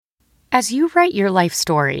As you write your life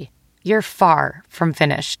story, you're far from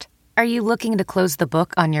finished. Are you looking to close the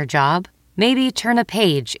book on your job? Maybe turn a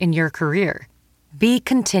page in your career? Be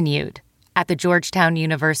continued at the Georgetown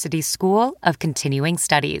University School of Continuing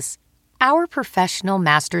Studies. Our professional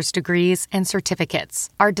master's degrees and certificates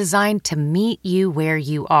are designed to meet you where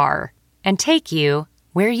you are and take you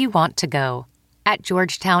where you want to go. At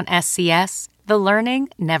Georgetown SCS, the learning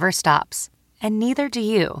never stops, and neither do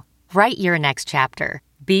you. Write your next chapter.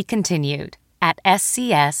 Be continued at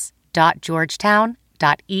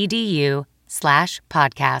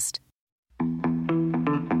scs.georgetown.edu/podcast.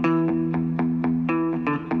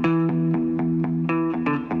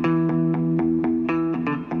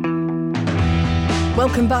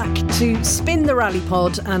 Welcome back to Spin the Rally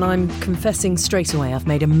Pod, and I'm confessing straight away I've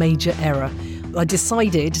made a major error. I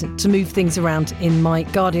decided to move things around in my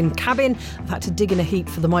Guardian cabin. I've had to dig in a heap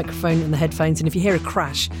for the microphone and the headphones, and if you hear a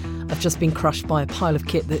crash, I've just been crushed by a pile of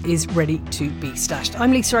kit that is ready to be stashed.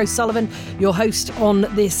 I'm Lisa O'Sullivan, your host on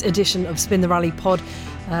this edition of Spin the Rally Pod.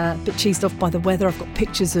 A bit cheesed off by the weather. I've got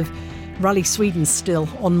pictures of Rally Sweden still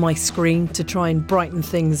on my screen to try and brighten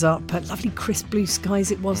things up. Lovely crisp blue skies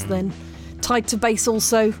it was then. Tied to base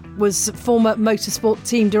also was former motorsport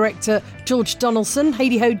team director George Donaldson.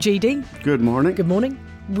 Hey ho, GD. Good morning. Good morning.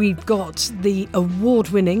 We've got the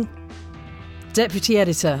award-winning deputy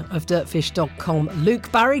editor of Dirtfish.com,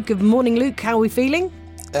 Luke Barry. Good morning, Luke. How are we feeling?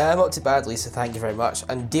 Not too bad, Lisa. Thank you very much.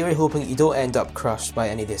 And dearly hoping you don't end up crushed by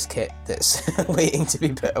any of this kit that's waiting to be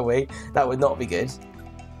put away. That would not be good.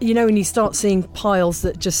 You know, when you start seeing piles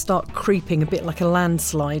that just start creeping a bit like a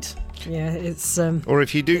landslide. Yeah, it's. Or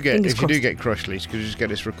if you do get crushed, Lisa, could you just get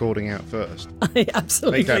this recording out first?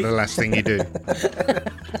 Absolutely. Make that the last thing you do.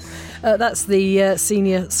 That's the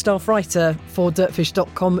senior staff writer for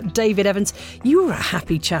Dirtfish.com, David Evans. You were a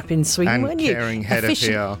happy chap in Sweden, and weren't you? caring head of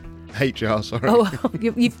HR. Sorry. Oh,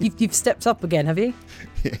 you've stepped up again, have you?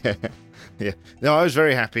 Yeah. No, I was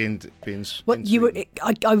very happy in being. What you were?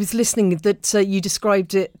 I was listening that you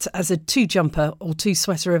described it as a 2-jumper or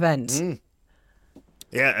 2-sweater event. Mm.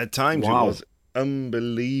 Yeah, at times It was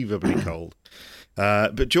unbelievably cold.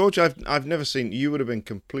 But George, I've never seen. You would have been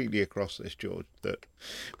completely across this, George. That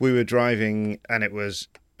we were driving and it was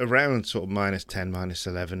around sort of -10,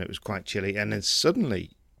 -11. It was quite chilly, and then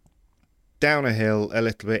suddenly down a hill a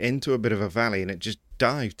little bit into a bit of a valley, and it just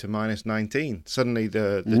dived to -19. Suddenly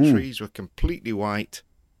the trees were completely white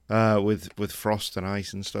with frost and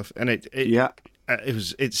ice and stuff, and it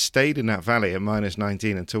stayed in that valley at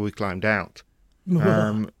 -19 until we climbed out.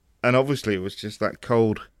 And obviously it was just that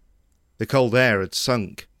cold. The cold air had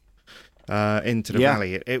sunk into the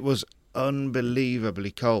valley. It was unbelievably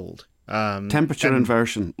cold. Temperature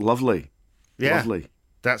inversion, lovely. Yeah, lovely.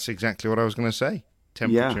 That's exactly what I was going to say.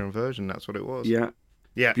 Temperature inversion, that's what it was. Yeah,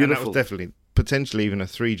 beautiful. And that was definitely, potentially even a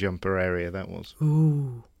 3-jumper area, that was.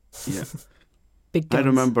 Ooh. Yeah. Big guns. I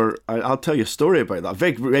remember, I'll tell you a story about that.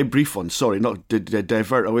 Very, very brief one, sorry, not to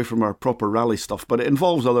divert away from our proper rally stuff, but it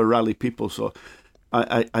involves other rally people, so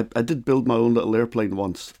I did build my own little airplane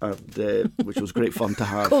once, which was great fun to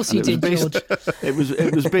have. Of course you did, George.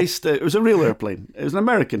 It was a real airplane. It was an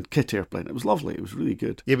American kit airplane. It was lovely. It was really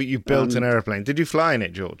good. Yeah, but you built an airplane. Did you fly in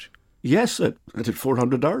it, George? Yes, I did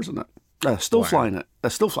 400 hours in it. Still flying it. I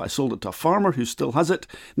sold it to a farmer who still has it,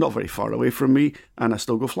 not very far away from me, and I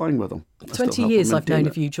still go flying with him. 20 years I've known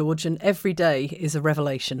of you, George, and every day is a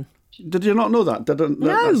revelation. Did you not know that? No.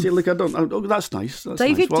 That's nice. That's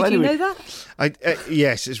David, nice. Well, did anyway, you know that?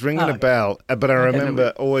 Yes, it's ringing a bell, but I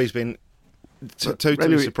remember always being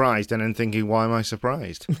totally surprised and then thinking, why am I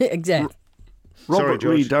surprised? Exactly. Robert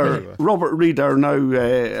Reid, our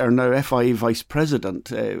now FIA vice president,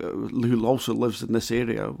 who also lives in this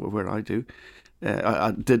area where I do.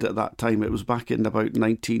 I did at that time. It was back in about it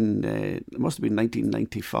must have been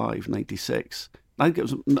 1995, 96. I think it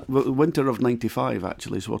was the winter of 95,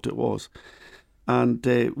 actually, is what it was. And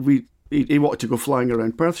he wanted to go flying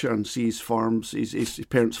around Perthshire and see his farms, his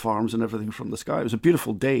parents' farms and everything from the sky. It was a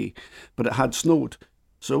beautiful day, but it had snowed.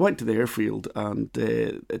 So I went to the airfield, and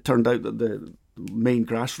it turned out that the main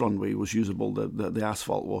grass runway was usable. The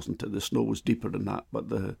asphalt wasn't. The snow was deeper than that, but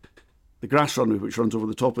the grass runway, which runs over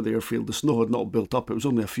the top of the airfield, the snow had not built up. It was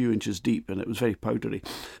only a few inches deep, and it was very powdery.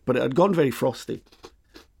 But it had gone very frosty,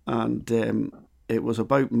 and it was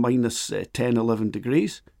about minus 10, 11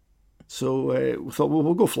 degrees. So we thought, well,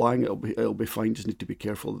 we'll go flying. It'll be fine. Just need to be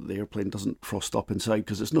careful that the airplane doesn't frost up inside,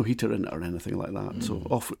 because there's no heater in it or anything like that. Mm. So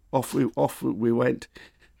off we went,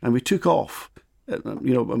 and we took off.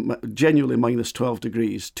 Genuinely minus 12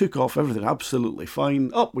 degrees. Took off, everything absolutely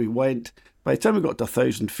fine. Up we went. By the time we got to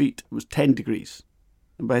 1,000 feet, it was 10 degrees.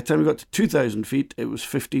 And by the time we got to 2,000 feet, it was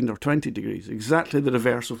 15 or 20 degrees, exactly the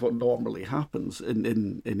reverse of what normally happens.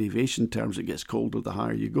 In aviation terms, it gets colder the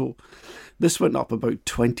higher you go. This went up about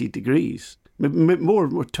 20 degrees, more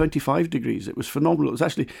 25 degrees. It was phenomenal. It was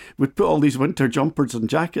actually, we'd put all these winter jumpers and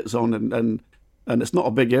jackets on, and it's not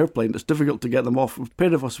a big airplane. It's difficult to get them off. A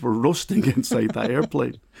pair of us were roasting inside that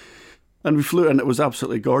airplane. And we flew, and it was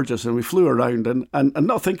absolutely gorgeous. And we flew around and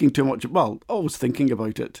not thinking too much, well, always thinking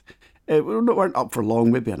about it. We weren't up for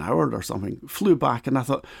long, maybe an hour or something. Flew back, and I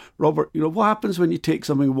thought, Robert, what happens when you take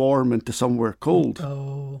something warm into somewhere cold?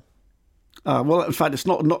 Oh. Well, in fact, it's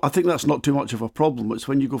not. I think that's not too much of a problem. It's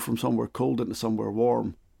when you go from somewhere cold into somewhere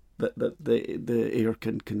warm that the air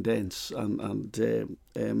can condense and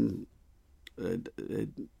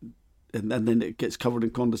then it gets covered in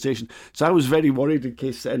condensation. So I was very worried in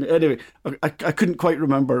case. Anyway, I couldn't quite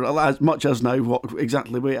remember as much as now what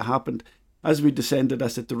exactly the way it happened. As we descended, I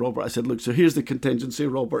said to Robert, I said, look, so here's the contingency,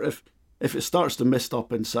 Robert. If it starts to mist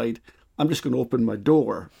up inside, I'm just going to open my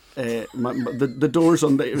door. The doors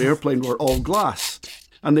on the airplane were all glass,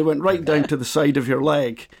 and they went right down to the side of your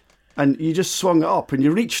leg, and you just swung it up, and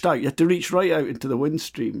you reached out. You had to reach right out into the wind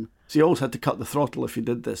stream. So you always had to cut the throttle if you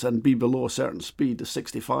did this, and be below a certain speed,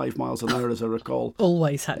 65 miles an hour, as I recall.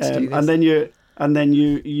 Always had to do this. And then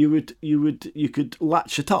you could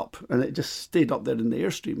latch it up, and it just stayed up there in the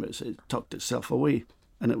airstream. It tucked itself away,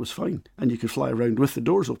 and it was fine. And you could fly around with the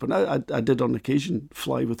doors open. I did on occasion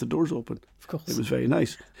fly with the doors open. Of course, it was very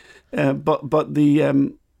nice. So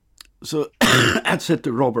I'd said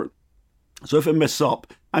to Robert, so if it mists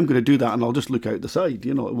up, I'm going to do that, and I'll just look out the side.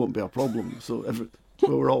 It won't be a problem. So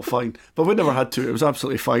we were all fine, but we never had to. It was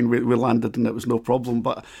absolutely fine. We landed, and it was no problem.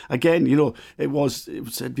 But again, it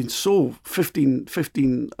had been so 15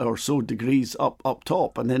 or so degrees up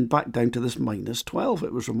top, and then back down to this minus 12.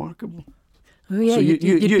 It was remarkable. Oh yeah, so you'd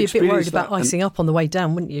be a bit worried about icing up on the way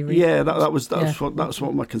down, wouldn't you? Really? Yeah, that's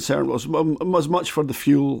what my concern was. Was much for the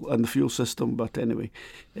fuel and the fuel system, but anyway,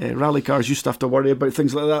 rally cars used to have to worry about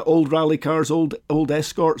things like that. Old rally cars, old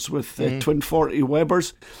Escorts with twin 40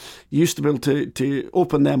 Webers. You used to be able to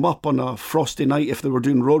open them up on a frosty night if they were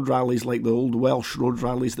doing road rallies like the old Welsh road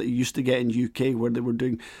rallies that you used to get in UK, where they were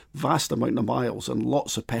doing vast amount of miles and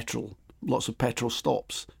lots of petrol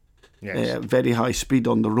stops, yes. Very high speed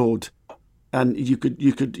on the road. And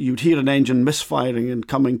you'd hear an engine misfiring and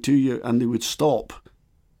coming to you, and they would stop,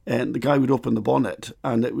 and the guy would open the bonnet,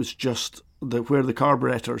 and it was just where the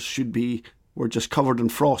carburetors should be were just covered in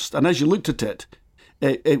frost. And as you looked at it,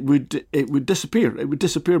 it would disappear. It would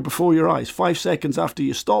disappear before your eyes. 5 seconds after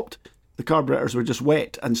you stopped, the carburetors were just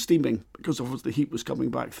wet and steaming because of the heat was coming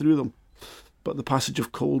back through them. But the passage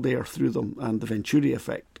of cold air through them and the Venturi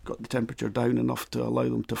effect got the temperature down enough to allow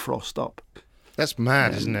them to frost up. That's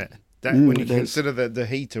mad, isn't it? When you consider the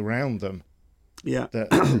heat around them, yeah,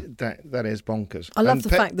 that is bonkers. I love the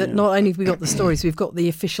fact that not only have we got the stories, we've got the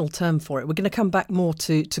official term for it. We're going to come back more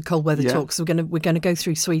to cold weather talks. We're going to go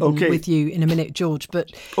through Sweden with you in a minute, George.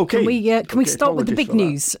 But can we start with the big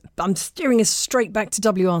news? I'm steering us straight back to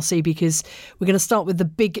WRC because we're going to start with the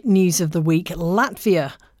big news of the week: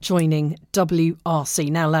 Latvia joining WRC.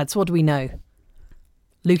 Now, lads, what do we know?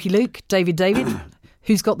 Luke, David,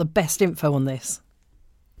 who's got the best info on this?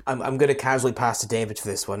 I'm going to casually pass to David for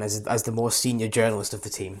this one as the most senior journalist of the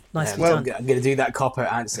team. Nicely done. I'm going to do that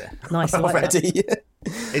cop-out answer. Nice, I like that.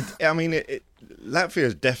 Latvia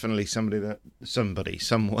is definitely somebody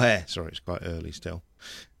somewhere. Sorry, it's quite early still.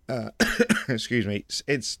 Excuse me.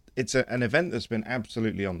 It's an event that's been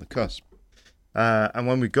absolutely on the cusp. And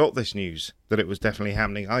when we got this news that it was definitely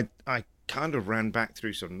happening, I kind of ran back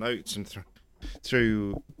through some notes and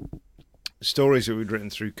through stories that we'd written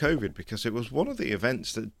through COVID, because it was one of the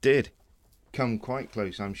events that did come quite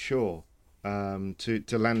close, I'm sure, to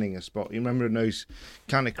landing a spot. You remember in those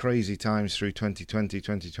kind of crazy times through 2020,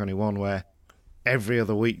 2021, where every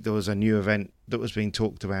other week there was a new event that was being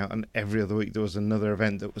talked about, and every other week there was another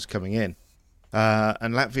event that was coming in.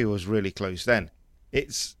 And Latvia was really close then.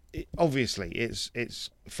 It's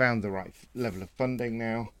found the right level of funding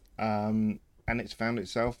now, and it's found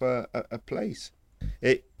itself a place.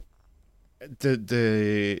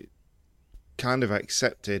 The kind of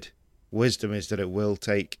accepted wisdom is that it will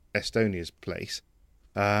take Estonia's place.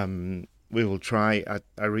 We will try.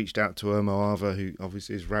 I reached out to Urmo Aava, who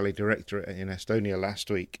obviously is rally director in Estonia, last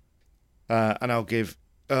week, and I'll give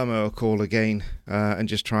Urmo a call again and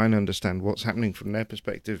just try and understand what's happening from their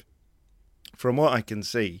perspective. From what I can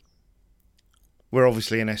see, we're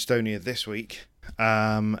obviously in Estonia this week,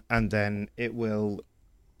 and then it will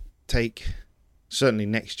take certainly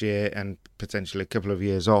next year and potentially a couple of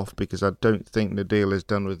years off, because I don't think the deal is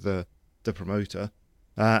done with the promoter,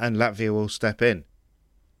 and Latvia will step in.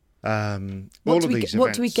 All of these events.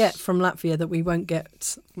 What do we get from Latvia that we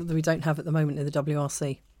don't have at the moment in the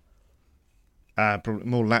WRC? Probably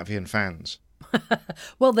more Latvian fans.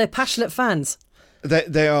 Well, they're passionate fans.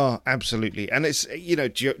 They are, absolutely. And it's,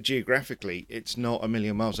 geographically, it's not a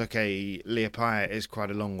million miles. Okay, Liepāja is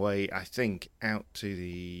quite a long way, I think, out to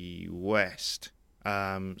the west.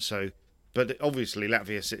 But obviously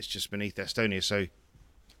Latvia sits just beneath Estonia. So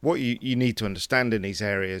what you need to understand in these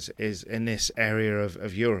areas is, in this area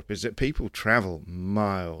of Europe, is that people travel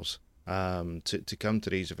miles to come to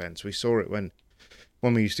these events. We saw it when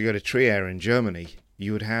we used to go to Trier in Germany.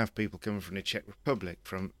 You would have people coming from the Czech Republic,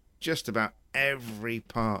 from just about every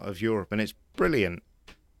part of Europe, and it's brilliant.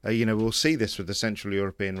 We'll see this with the Central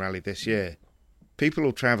European Rally this year. People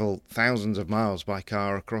will travel thousands of miles by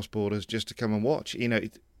car across borders just to come and watch.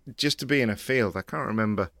 Just to be in a field. I can't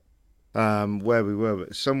remember where we were,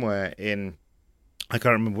 but somewhere in, I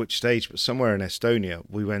can't remember which stage, but somewhere in Estonia,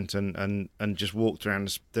 we went and just walked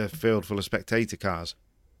around the field full of spectator cars,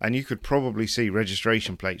 and you could probably see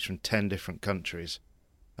registration plates from 10 different countries.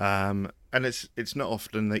 And it's not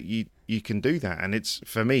often that you can do that, and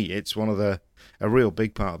for me it's one of a real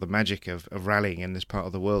big part of the magic of rallying in this part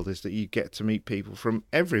of the world, is that you get to meet people from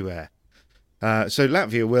everywhere. So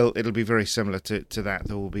Latvia it'll be very similar to that.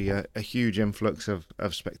 There will be a huge influx of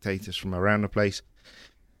spectators from around the place.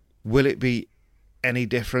 Will it be any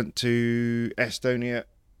different to Estonia?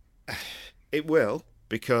 It will,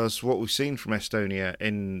 because what we've seen from Estonia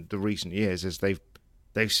in the recent years is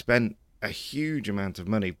they've spent a huge amount of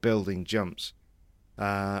money building jumps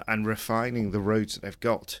and refining the roads that they've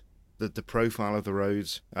got, the profile of the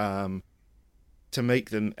roads, to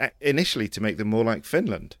make them more like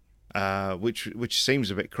Finland, which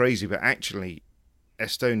seems a bit crazy, but actually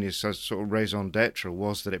Estonia's sort of raison d'etre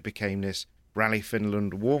was that it became this Rally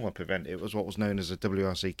Finland warm-up event. It was what was known as a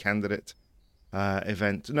WRC candidate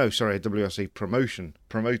event. No, sorry, a WRC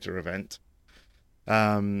promoter event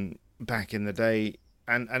back in the day.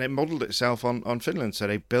 And it modelled itself on Finland. So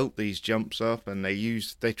they built these jumps up, and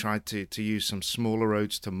they tried to use some smaller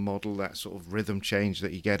roads to model that sort of rhythm change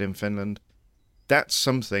that you get in Finland. That's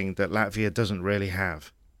something that Latvia doesn't really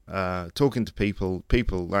have. Talking to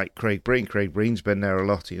people like Craig Breen. Craig Breen's been there a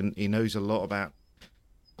lot. He knows a lot about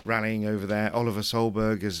rallying over there. Oliver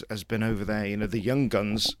Solberg has been over there. The young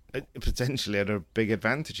guns potentially had a big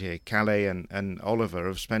advantage here. Kalle and Oliver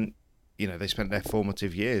have spent their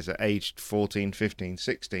formative years at age 14, 15,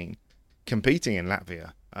 16 competing in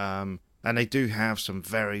Latvia. And they do have some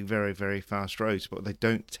very, very, very fast roads, but they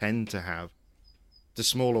don't tend to have the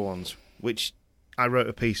smaller ones, which I wrote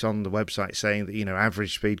a piece on the website saying that,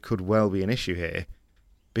 average speed could well be an issue here,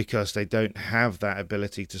 because they don't have that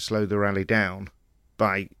ability to slow the rally down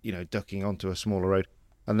by, ducking onto a smaller road.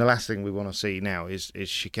 And the last thing we want to see now is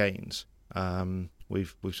chicanes.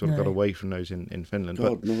 We've sort of got away from those in Finland.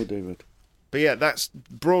 No, David. But yeah, that's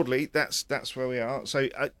where we are. So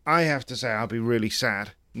I have to say, I'll be really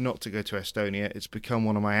sad not to go to Estonia. It's become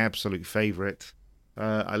one of my absolute favourite.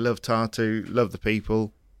 I love Tartu, love the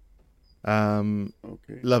people,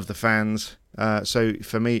 love the fans. So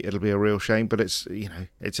for me, it'll be a real shame. But it's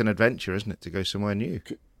an adventure, isn't it, to go somewhere new?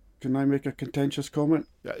 Can I make a contentious comment?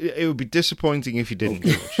 It would be disappointing if you didn't,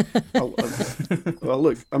 George. Well,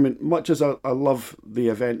 look, I mean, much as I love the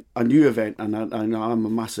event, a new event, and I'm a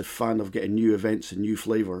massive fan of getting new events and new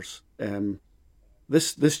flavours,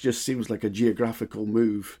 this just seems like a geographical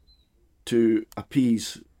move to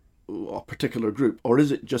appease a particular group. Or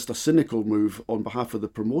is it just a cynical move on behalf of the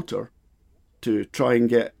promoter to try and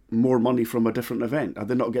get more money from a different event? Are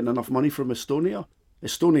they not getting enough money from Estonia?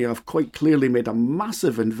 Estonia have quite clearly made a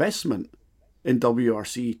massive investment in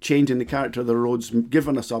WRC, changing the character of the roads,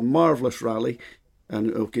 giving us a marvellous rally.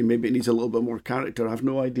 And okay, maybe it needs a little bit more character. I have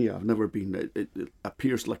no idea. I've never been. It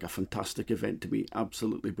appears like a fantastic event to me.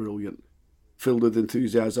 Absolutely brilliant. Filled with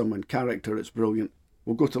enthusiasm and character. It's brilliant.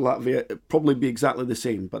 We'll go to Latvia. It'll probably be exactly the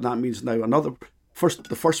same. But that means now the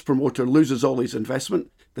first promoter loses all his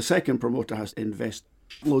investment. The second promoter has to invest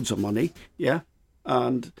loads of money. Yeah.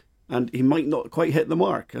 And he might not quite hit the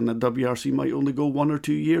mark, and the WRC might only go 1 or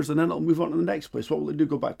 2 years, and then it'll move on to the next place. What will it do?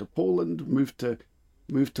 Go back to Poland? Move to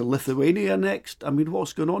Lithuania next? I mean,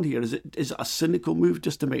 what's going on here? Is it a cynical move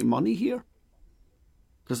just to make money here?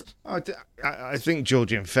 Because I think,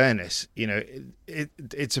 George, in fairness,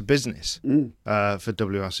 it's a business for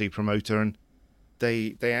WRC promoter, and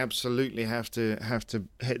they absolutely have to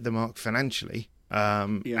hit the mark financially.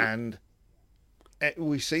 And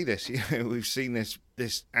we see this. We've seen this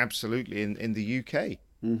absolutely in the UK.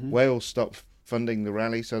 Mm-hmm. Wales stopped funding the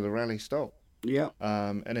rally, so the rally stopped. Yeah.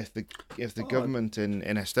 And if the government in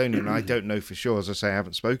Estonia, and I don't know for sure, as I say, I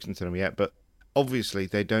haven't spoken to them yet, but obviously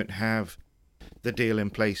they don't have the deal in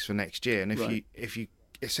place for next year, and if you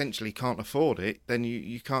essentially can't afford it, then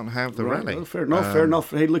you can't have the rally. Well, fair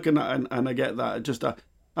enough. Hey, looking at and I get that. Just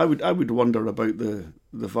I would wonder about the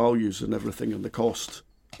values and everything and the cost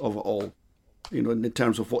of it all. In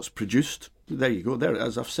terms of what's produced. There you go. There,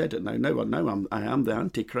 as I've said it now. I am the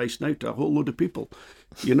Antichrist now to a whole load of people.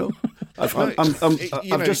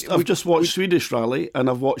 I've just watched Swedish Rally, and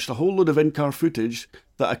I've watched a whole load of in-car footage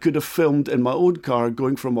that I could have filmed in my own car,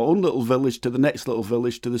 going from my own little village to the next little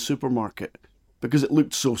village to the supermarket, because it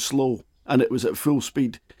looked so slow and it was at full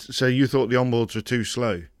speed. So you thought the onboards were too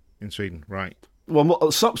slow in Sweden, right?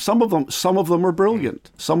 Well, some of them are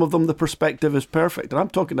brilliant. Some of them, the perspective is perfect, and I'm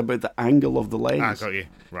talking about the angle of the lens. I got you.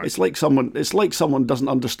 Right. It's like someone doesn't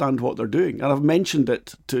understand what they're doing, and I've mentioned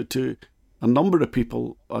it to a number of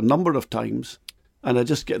people a number of times, and I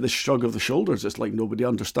just get this shrug of the shoulders. It's like nobody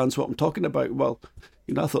understands what I'm talking about. Well,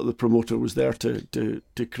 I thought the promoter was there to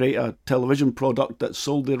create a television product that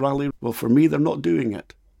sold the rally. Well, for me, they're not doing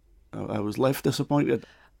it. I was left disappointed.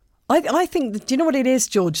 I think, do you know what it is,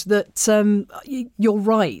 George, that you're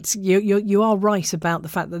right. You are right about the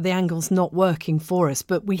fact that the angle's not working for us,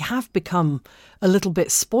 but we have become a little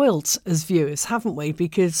bit spoilt as viewers, haven't we?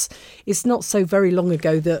 Because it's not so very long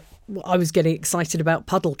ago that I was getting excited about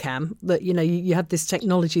puddle cam, that, you have this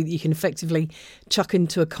technology that you can effectively chuck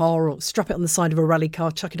into a car or strap it on the side of a rally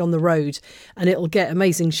car, chuck it on the road, and it'll get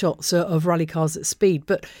amazing shots of rally cars at speed.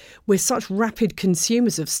 But we're such rapid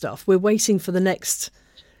consumers of stuff. We're waiting for the next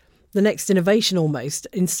innovation almost,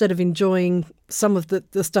 instead of enjoying some of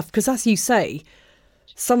the stuff. Because as you say,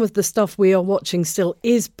 some of the stuff we are watching still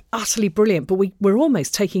is utterly brilliant, but we're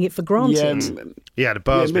almost taking it for granted. Yeah, the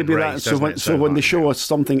bar's been raised, so when they show us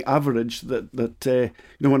something average, that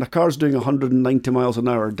when a car's doing 190 miles an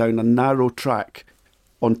hour down a narrow track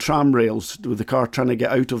on tram rails with the car trying to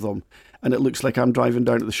get out of them, and it looks like I'm driving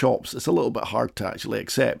down to the shops, it's a little bit hard to actually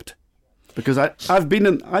accept. Because I've been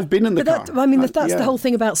in the car. That's the whole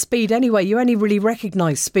thing about speed anyway. You only really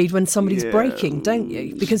recognise speed when somebody's braking, don't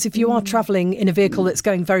you? Because if you are travelling in a vehicle that's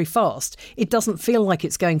going very fast, it doesn't feel like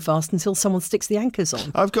it's going fast until someone sticks the anchors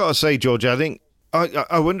on. I've got to say, George, I think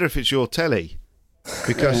I wonder if it's your telly,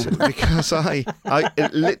 because I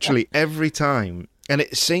literally every time, and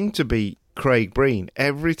it seemed to be Craig Breen,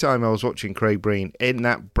 every time I was watching Craig Breen in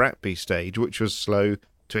that Bratby stage, which was slow,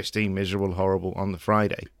 twisty, miserable, horrible on the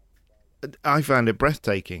Friday, I found it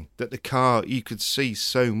breathtaking that the car, you could see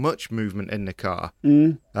so much movement in the car.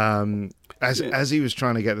 As he was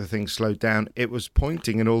trying to get the thing slowed down, it was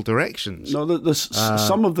pointing in all directions. No,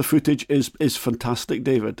 some of the footage is fantastic,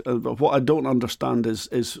 David. But what I don't understand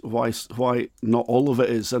is why not all of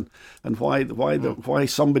it is, and why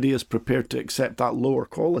somebody is prepared to accept that lower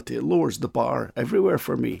quality. It lowers the bar everywhere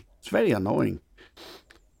for me. It's very annoying.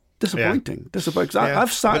 Disappointing.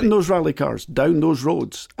 I've sat in those rally cars down those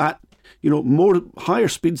roads at more higher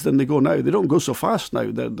speeds than they go now. They don't go so fast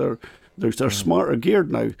now. They're smarter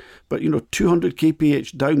geared now. But 200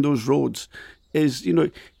 kph down those roads is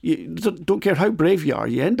you don't care how brave you are.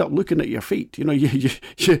 You end up looking at your feet. You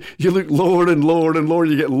look lower and lower and lower.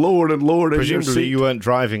 You get lower and lower. Presumably you weren't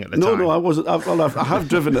driving at the time. No, I wasn't. I have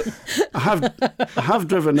driven it. I have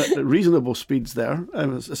driven it at reasonable speeds there.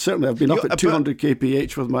 Certainly, I've been up at 200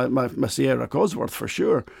 kph with my Sierra Cosworth for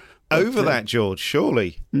sure. Over that, George,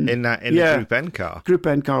 surely in the Group N car. Group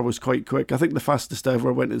N car was quite quick. I think the fastest I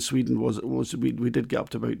ever went in Sweden was we did get up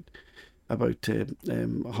to about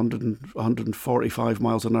 145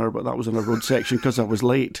 miles an hour, but that was on a road section because I was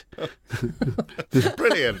late.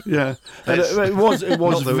 Brilliant. Yeah, and it was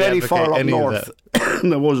very far up north.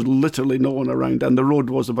 There was literally no one around, and the road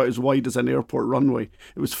was about as wide as an airport runway.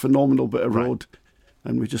 It was a phenomenal bit of road,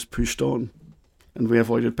 and we just pushed on, and we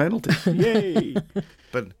avoided penalties. Yay!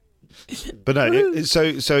 But no,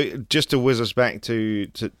 so just to whiz us back to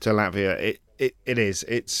Latvia,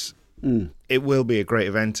 it will be a great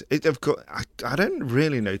event. Of course, I don't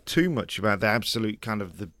really know too much about the absolute kind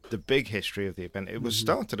of the big history of the event. It was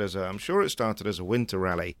started I'm sure it started as a winter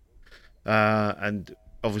rally, and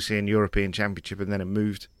obviously an European Championship, and then it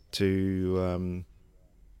moved to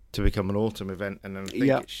become an autumn event. And then I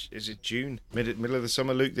think is it June, middle of the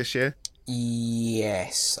summer, Luke, this year?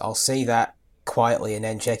 Yes, I'll say that quietly and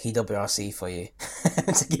then check EWRC for you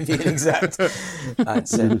to give you an exact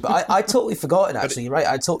answer. But I totally forgotten, actually. You're right,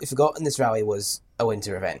 I totally forgotten this rally was a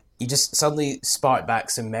winter event. You just suddenly sparked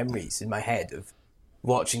back some memories in my head of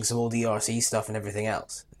watching some old ERC stuff and everything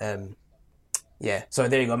else. So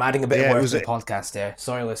there you go. I'm adding a bit of work to the podcast there.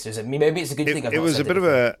 Sorry, listeners. Maybe it's a good thing I've not said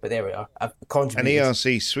it. But there we are. I've contributed. An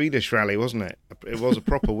ERC Swedish rally, wasn't it? a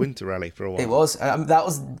proper winter rally for a while. It was.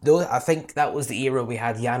 I think that was the era we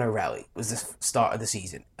had Yano Rally. Was the start of the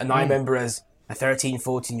season, and I remember as a 13,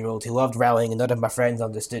 14-year-old who loved rallying and none of my friends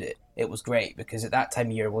understood it. It was great because at that time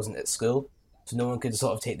of year I wasn't at school, so no one could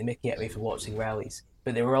sort of take the mickey at me for watching rallies.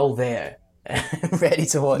 But they were all there, ready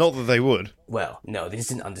to watch. Not that they would. Well, no, they just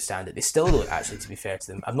didn't understand it. They still don't, actually, to be fair to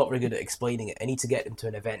them. I'm not very good at explaining it. I need to get them to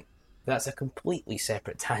an event. That's a completely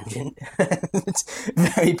separate tangent. It's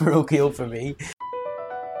very parochial for me.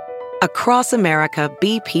 Across America,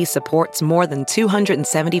 BP supports more than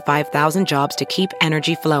 275,000 jobs to keep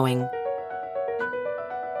energy flowing.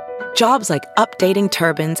 Jobs like updating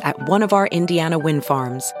turbines at one of our Indiana wind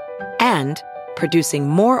farms and producing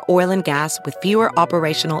more oil and gas with fewer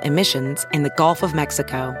operational emissions in the Gulf of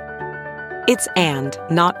Mexico. It's and,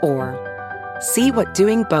 not or. See what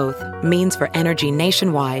doing both means for energy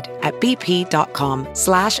nationwide at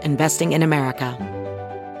bp.com/investing in America.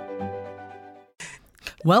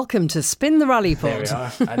 Welcome to Spin the Rally Pod.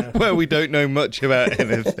 There we are. I know. Well, we don't know much about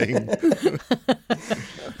anything.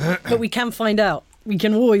 But we can find out. We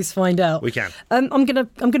can always find out. We can. I'm gonna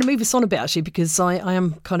move us on a bit actually because I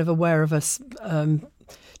am kind of aware of us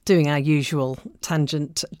doing our usual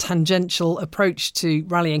tangential approach to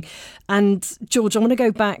rallying. And George, I want to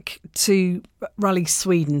go back to Rally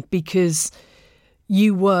Sweden because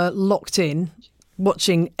you were locked in,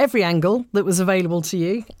 watching every angle that was available to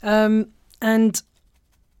you, and.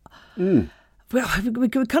 Well, we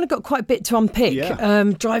kind of got quite a bit to unpick. Yeah.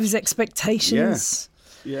 Drivers' expectations.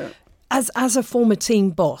 Yeah. As a former team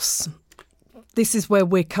boss, this is where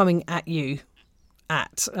we're coming at you. I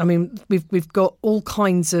mean, we've got all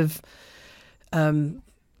kinds of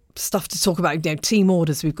stuff to talk about. You know, team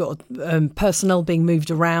orders. We've got personnel being moved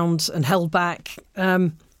around and held back.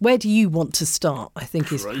 Where do you want to start? I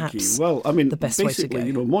think is perhaps the best way to go.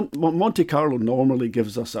 You know, Monte Carlo normally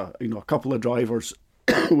gives us a couple of drivers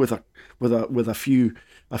with a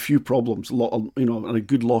few problems, and a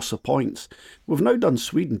good loss of points. We've now done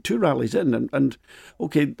Sweden 2 rallies in, and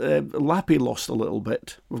Lappi lost a little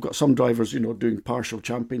bit. We've got some drivers, doing partial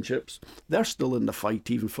championships. They're still in the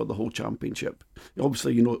fight even for the whole championship.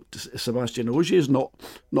 Obviously, Sebastian Ogier is not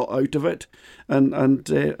out of it, and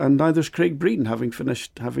neither's Craig Breen, having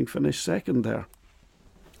finished second there.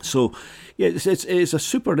 So, yeah, it's a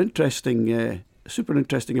super interesting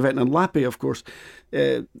event. And Lappi, of course,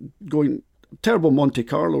 going terrible Monte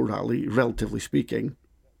Carlo rally, relatively speaking.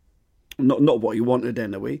 Not what he wanted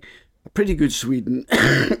anyway. A pretty good Sweden,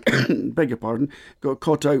 beg your pardon, got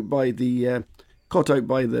caught out by the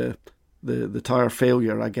tyre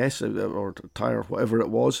failure, I guess, or tyre whatever it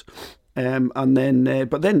was. And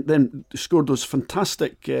then scored those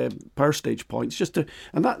fantastic power stage points.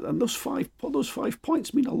 Those five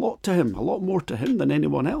points mean a lot to him, a lot more to him than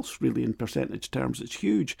anyone else, really, in percentage terms. It's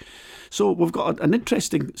huge. So we've got an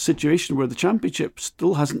interesting situation where the championship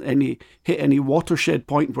still hasn't hit any watershed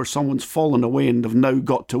point where someone's fallen away and have now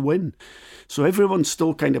got to win. So everyone's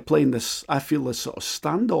still kind of playing this, I feel, this sort of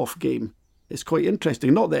standoff game. It's quite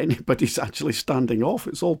interesting. Not that anybody's actually standing off.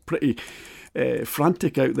 It's all pretty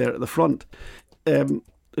frantic out there at the front.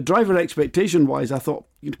 Driver expectation wise, I thought,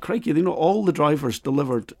 crikey, all the drivers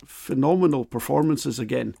delivered phenomenal performances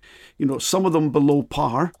again. Some of them below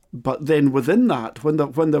par, but then within that,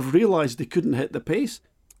 when they've realised they couldn't hit the pace,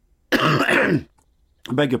 I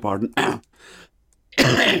beg your pardon,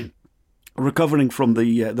 recovering from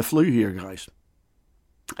the flu here, guys.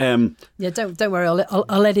 Don't worry,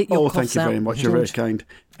 I'll edit your coughs out. Thank you very much. You're very kind.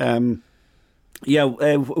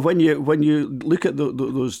 When you look at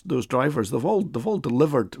those drivers, they've all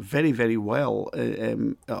delivered very, very well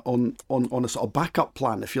on a sort of backup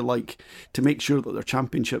plan, if you like, to make sure that their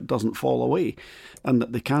championship doesn't fall away, and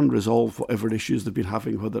that they can resolve whatever issues they've been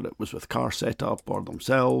having, whether it was with car setup or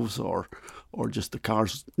themselves or just the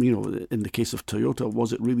cars. In the case of Toyota,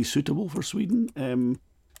 was it really suitable for Sweden?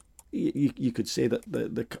 You could say that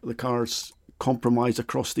the cars compromise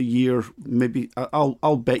across the year. Maybe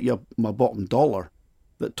I'll bet you my bottom dollar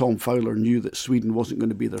that Tom Fowler knew that Sweden wasn't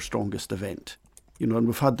going to be their strongest event. And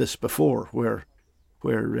we've had this before where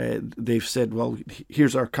they've said, well,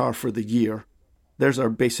 here's our car for the year, there's our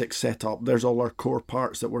basic setup, there's all our core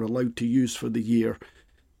parts that we're allowed to use for the year.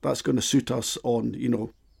 That's going to suit us on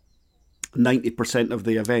 90% of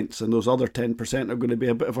the events, and those other 10% are going to be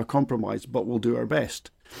a bit of a compromise, but we'll do our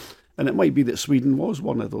best. And it might be that Sweden was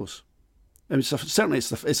one of those. I mean, certainly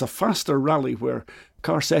it's a faster rally where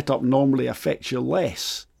car setup normally affects you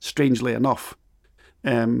less, strangely enough.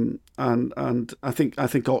 And I think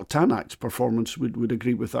Tanak's performance would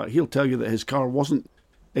agree with that. He'll tell you that his car wasn't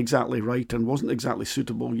exactly right and wasn't exactly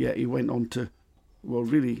suitable, yet he went on to, well,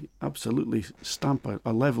 really absolutely stamp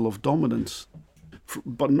a level of dominance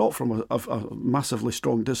but not from a massively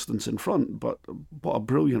strong distance in front. But what a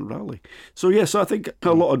brilliant rally! So yes, I think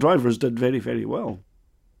a lot of drivers did very, very well.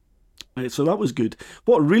 So that was good.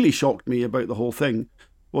 What really shocked me about the whole thing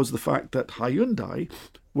was the fact that Hyundai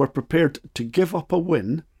were prepared to give up a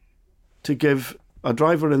win to give a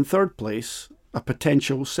driver in third place a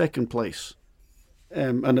potential second place.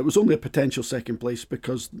 And it was only a potential second place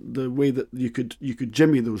because the way that you could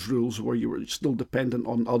jimmy those rules where you were still dependent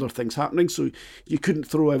on other things happening, so you couldn't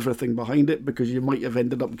throw everything behind it because you might have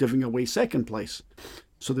ended up giving away second place.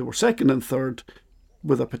 So they were second and third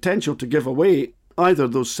with a potential to give away either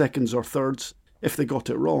those seconds or thirds if they got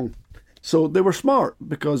it wrong. So they were smart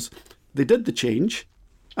because they did the change,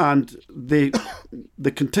 and the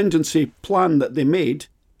contingency plan that they made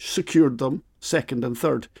secured them second and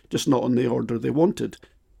third, just not in the order they wanted.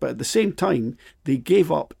 But at the same time, they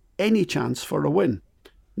gave up any chance for a win.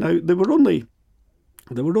 Now, they were only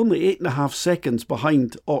 8.5 seconds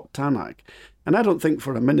behind Ott Tanak, and I don't think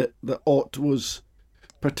for a minute that Ott was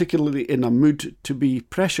particularly in a mood to be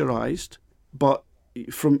pressurised, but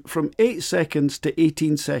from 8 seconds to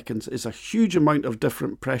 18 seconds is a huge amount of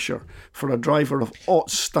different pressure for a driver of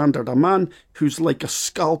Ott's standard, a man who's like a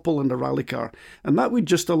scalpel in a rally car, and that would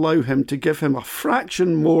just allow him to give him a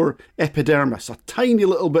fraction more epidermis, a tiny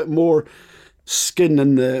little bit more skin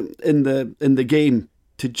in the game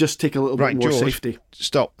to just take a little bit more George, safety.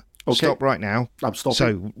 Stop. Okay. Stop right now. I'm stopping.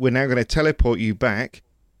 So we're now going to teleport you back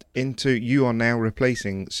into, you are now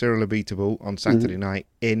replacing Cyril Abiteboul on Saturday night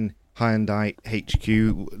in Hyundai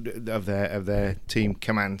HQ of their team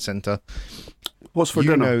command centre. What's for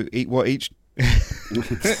dinner? You know what each.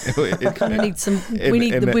 Kind of need some. We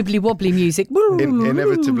need the wibbly wobbly music.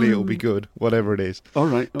 Inevitably, it'll be good, whatever it is. All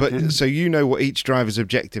right. Okay. But so you know what each driver's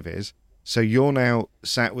objective is. So you're now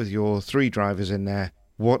sat with your 3 drivers in there.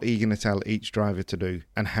 What are you going to tell each driver to do,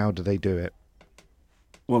 and how do they do it?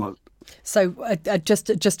 Well. So just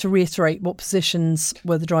to reiterate, what positions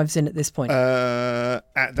were the drivers in at this point? At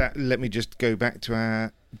that, let me just go back to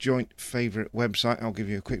our joint favourite website. I'll give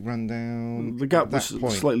you a quick rundown. The gap was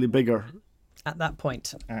slightly bigger at that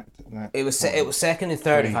point. It was second and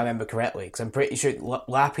third, if I remember correctly, because I'm pretty sure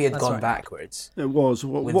Lappy had gone backwards. It was.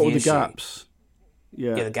 What were the gaps?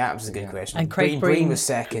 Yeah, the gap was a good question. And Craig Breen was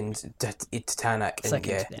second to Tanak,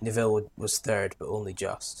 and Neville was third, but only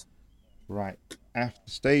just. Right. After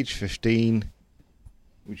stage 15,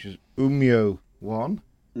 which is Umyo 1,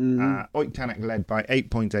 Ott Tanak led by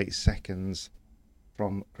 8.8 seconds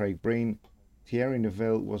from Craig Breen. Thierry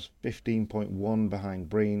Neuville was 15.1 behind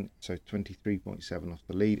Breen, so 23.7 off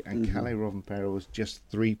the lead. And Kalle Rovanperä was just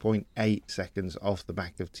 3.8 seconds off the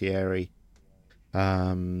back of Thierry.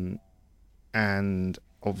 And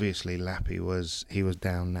obviously Lappy was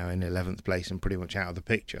down now in 11th place and pretty much out of the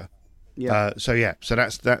picture. Yeah. So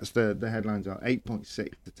that's the headlines are 8.6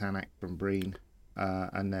 to Tanak from Breen,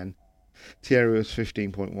 and then Thierry was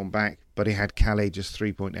 15.1 back, but he had Kalle just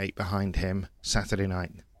 3.8 behind him Saturday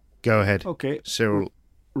night. Go ahead. Okay. Cyril.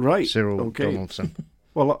 Right. Cyril okay. Donaldson.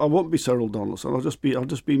 Well, I won't be Cyril Donaldson. I'll just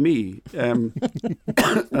be me,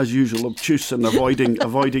 as usual, obtuse and avoiding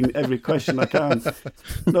every question I can.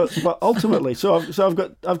 No, but ultimately, I've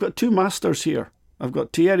got 2 masters here. I've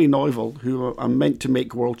got Thierry Neuville, who I'm meant to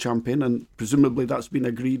make world champion, and presumably that's been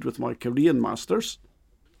agreed with my Korean masters.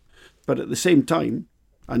 But at the same time,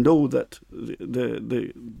 I know that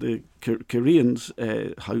the Koreans,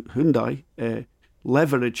 Hyundai,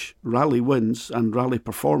 leverage rally wins and rally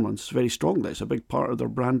performance very strongly. It's a big part of their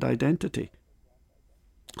brand identity.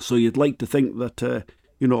 So you'd like to think that a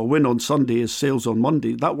win on Sunday is sales on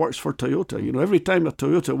Monday. That works for Toyota. Every time a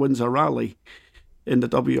Toyota wins a rally in the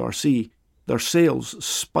WRC, their sales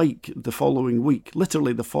spike the following week,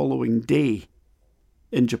 literally the following day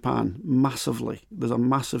in Japan, massively. There's a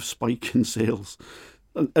massive spike in sales.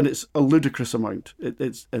 And it's a ludicrous amount.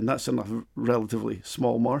 And that's in a relatively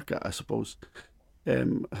small market, I suppose.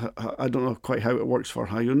 I don't know quite how it works for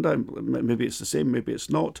Hyundai. Maybe it's the same, maybe it's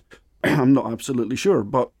not. I'm not absolutely sure.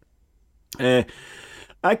 But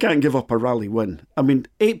I can't give up a rally win. I mean,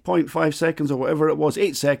 8.5 seconds or whatever it was,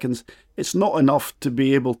 8 seconds, it's not enough to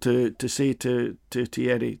be able to say to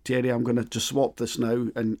Thierry, I'm going to just swap this now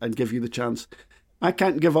and give you the chance. I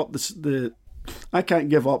can't give up the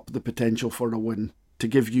potential for a win to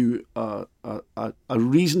give you a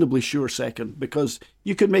reasonably sure second, because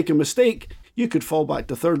you could make a mistake, you could fall back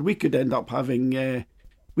to third, we could end up having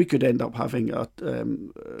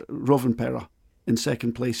Rovanperä in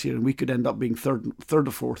second place here, and we could end up being third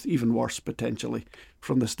or fourth, even worse potentially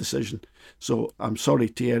from this decision. So I'm sorry,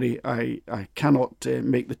 Thierry, I cannot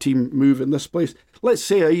make the team move in this place. Let's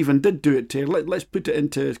say I even did do it, Thierry. Let's put it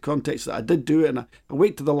into context that I did do it, and I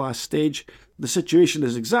wait to the last stage. The situation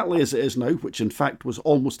is exactly as it is now, which in fact was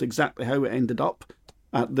almost exactly how it ended up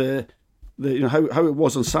at how it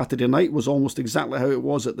was on Saturday night was almost exactly how it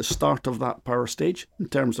was at the start of that power stage in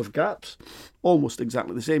terms of gaps, almost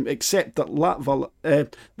exactly the same, except that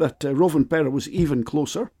Rovanperä was even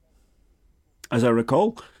closer, as I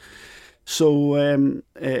recall. So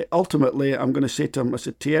ultimately, I'm going to say to him, I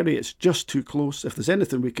said, Thierry, it's just too close. If there's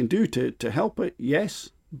anything we can do to help it, yes,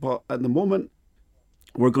 but at the moment,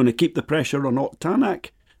 we're going to keep the pressure on Ott Tanak,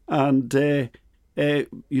 and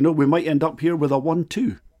we might end up here with a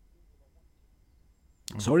 1-2.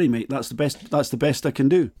 Sorry, mate. That's the best I can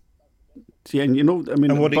do. See, and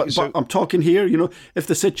but I'm talking here. If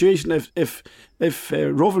the situation, if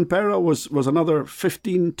Rovanperä was another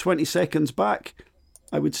 15, 20 seconds back,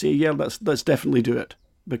 I would say, yeah, let's definitely do it,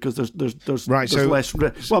 because there's less.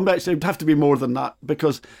 Well, actually, it'd have to be more than that,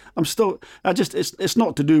 because it's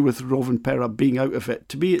not to do with Rovanperä being out of it.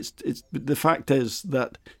 To me, it's the fact is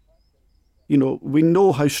that, we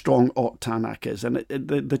know how strong Ott Tanak is, and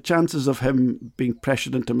the chances of him being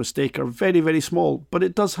pressured into a mistake are very, very small, but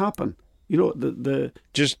it does happen.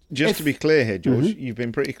 Just to be clear here, George, you've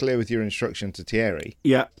been pretty clear with your instruction to Thierry.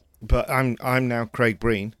 Yeah. But I'm now Craig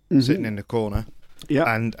Breen, sitting in the corner.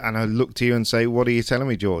 Yeah. And I look to you and say, what are you telling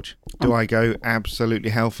me, George? Do I go absolutely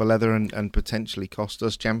hell for leather and potentially cost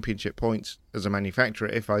us championship points as a manufacturer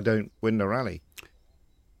if I don't win the rally?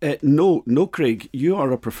 No, Craig, you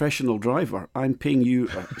are a professional driver. I'm paying you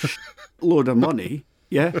a load of money,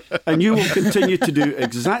 yeah? And you will continue to do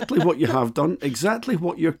exactly what you have done, exactly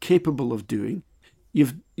what you're capable of doing.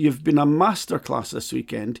 You've been a masterclass this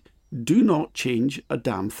weekend. Do not change a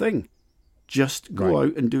damn thing. Just go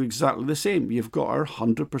out and do exactly the same. You've got our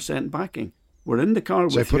 100% backing. We're in the car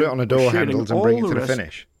with you. So put it on a door handles and bring it to the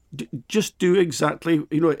finish. Just do exactly,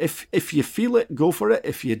 if you feel it, go for it.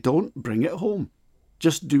 If you don't, bring it home.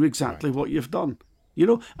 Just do exactly what you've done.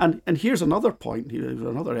 And here's another point,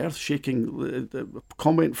 another earth-shaking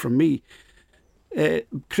comment from me.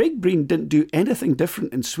 Craig Breen didn't do anything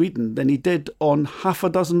different in Sweden than he did on half a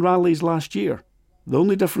dozen rallies last year. The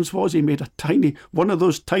only difference was he made one of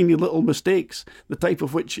those tiny little mistakes, the type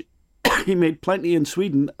of which he made plenty in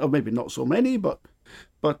Sweden, or maybe not so many, but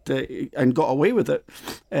and got away with it.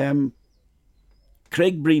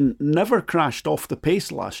 Craig Breen never crashed off the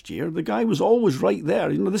pace last year. The guy was always right there.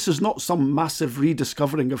 This is not some massive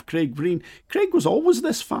rediscovering of Craig Breen. Craig was always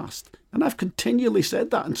this fast, and I've continually said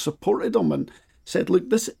that and supported him and said, look,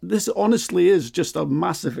 this honestly is just a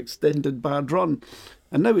massive extended bad run,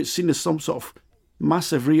 and now it's seen as some sort of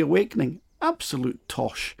massive reawakening. Absolute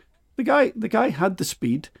tosh. The guy had the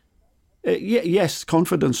speed. Yes,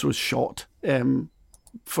 confidence was shot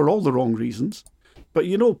for all the wrong reasons. But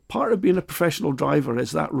part of being a professional driver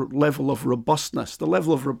is that level of robustness, the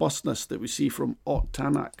level of robustness that we see from Ott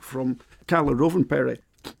Tanak, from Kalle Rovanperä,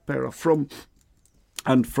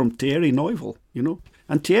 from Thierry Neuville,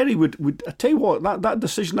 And Thierry would I tell you what, that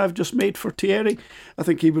decision I've just made for Thierry, I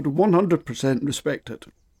think he would 100% respect it.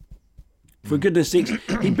 For goodness sakes,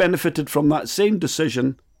 he benefited from that same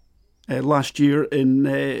decision last year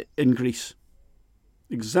in Greece.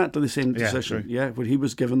 Exactly the same decision, where he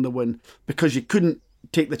was given the win because you couldn't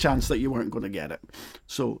take the chance that you weren't going to get it.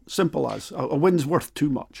 So simple as a win's worth too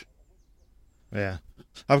much. Yeah,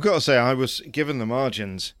 I've got to say I was given the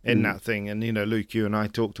margins in that thing, and Luke, you and I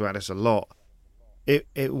talked about this a lot.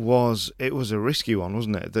 It was a risky one,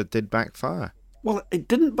 wasn't it? That did backfire. Well, it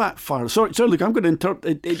didn't backfire. Sorry, look, I'm going to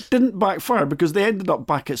interpret. It didn't backfire because they ended up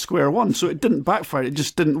back at square one. So it didn't backfire. It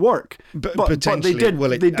just didn't work. But they did.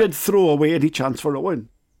 They did throw away any chance for a win.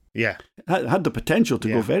 Yeah, it had the potential to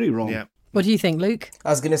go very wrong. Yeah. What do you think, Luke? I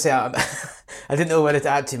was going to say I didn't know whether to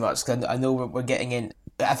add too much because I know we're getting in.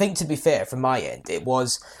 I think, to be fair, from my end, it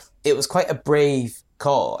was quite a brave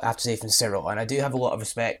call, I have to say, from Cyril, and I do have a lot of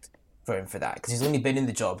respect for him for that because he's only been in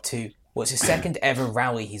the job what's his second ever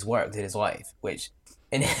rally he's worked in his life, which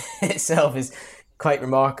in itself is quite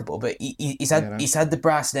remarkable. But he's had the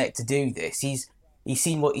brass neck to do this. He's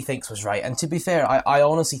seen what he thinks was right, and to be fair, I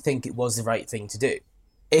honestly think it was the right thing to do.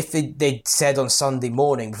 If they'd said on Sunday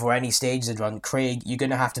morning before any stages had run, Craig, you're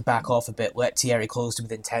going to have to back off a bit, let Thierry close to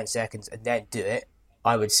within 10 seconds and then do it,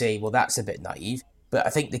 I would say, well, that's a bit naive. But I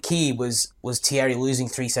think the key was Thierry losing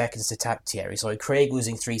 3 seconds to Craig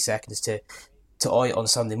losing 3 seconds to Ott on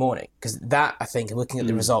Sunday morning. Because that, I think, looking at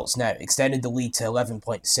the results now, extended the lead to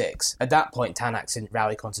 11.6. At that point, Tanak's in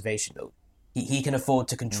rally conservation mode. He can afford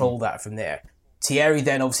to control that from there. Thierry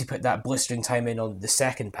then obviously put that blistering time in on the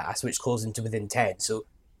second pass, which closed him to within 10. So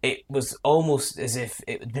it was almost as if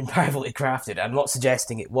it had been privately crafted. I'm not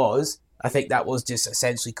suggesting it was. I think that was just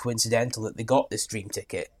essentially coincidental that they got this dream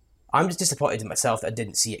ticket. I'm just disappointed in myself that I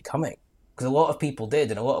didn't see it coming, because a lot of people did,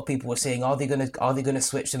 and a lot of people were saying, "Are they gonna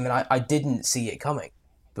switch them?" And I didn't see it coming.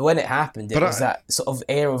 But when it happened, it was that sort of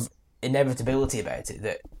air of inevitability about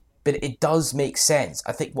it. But it does make sense.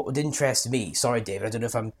 I think what would interest me, sorry David, I don't know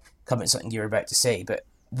if I'm coming to something you're about to say, but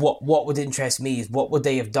what would interest me is what would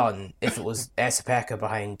they have done if it was Esapeka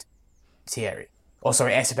behind Thierry? Oh,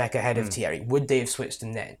 sorry, Esapeka ahead of Thierry. Would they have switched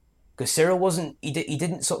him then? Because Cyril he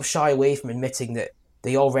didn't sort of shy away from admitting that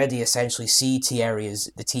they already essentially see Thierry as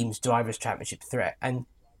the team's Drivers' Championship threat. And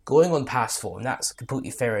going on past form, that's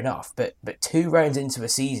completely fair enough. But 2 rounds into a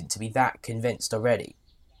season to be that convinced already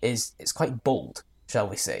it's quite bold, shall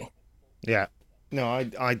we say? Yeah. No,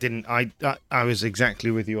 I didn't. I was exactly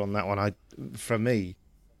with you on that one. For me,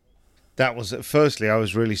 that was, firstly, I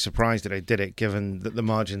was really surprised that they did it, given that the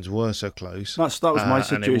margins were so close. That was my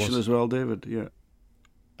situation as well, David. Yeah.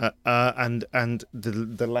 And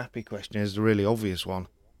the Lappy question is the really obvious one.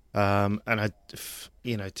 And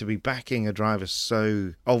to be backing a driver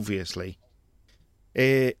so obviously,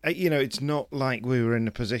 it's not like we were in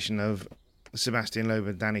the position of Sebastian Loeb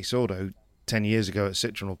and Danny Sordo 10 years ago at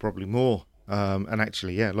Citroën, or probably more. And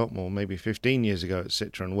actually, a lot more, maybe 15 years ago at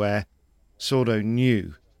Citroën, where Sordo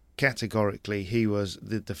knew categorically he was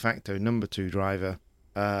the de facto number 2 driver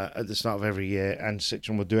at the start of every year, and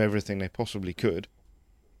Citroën would do everything they possibly could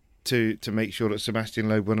to make sure that Sebastian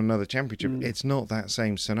Loeb won another championship. It's not that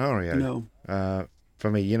same scenario. No.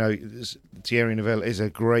 For me, Thierry Neuville is a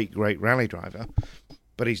great rally driver,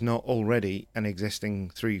 but he's not already an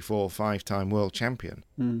existing 3, 4, 5-time world champion.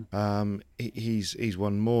 He's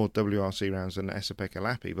won more WRC rounds than Esapeka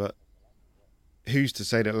Lappi, but who's to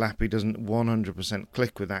say that Lappi doesn't 100%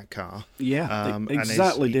 click with that car? Yeah,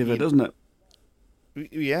 exactly, David, isn't it?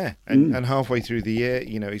 Yeah, and halfway through the year,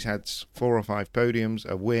 he's had 4 or 5 podiums,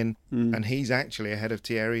 a win, and he's actually ahead of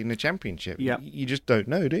Thierry in the championship. Yeah. You just don't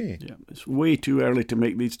know, do you? Yeah, it's way too early to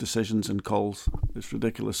make these decisions and calls. It's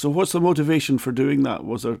ridiculous. So what's the motivation for doing that?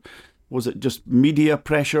 Was it just media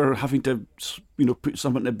pressure, having to put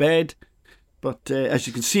something to bed? But as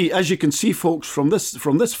you can see, folks, from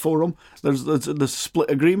this forum, there's split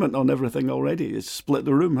agreement on everything already. It's split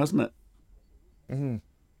the room, hasn't it? Mm-hmm.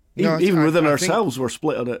 Even within ourselves, we're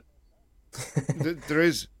split on it.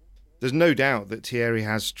 There's no doubt that Thierry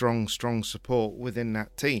has strong support within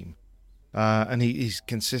that team, and he's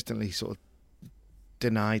consistently sort of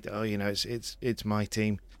denied. It's my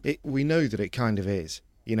team. We know that it kind of is.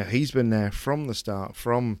 He's been there from the start,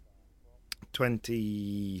 from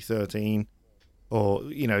 2013, or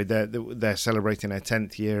they're celebrating their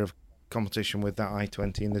 10th year of competition with that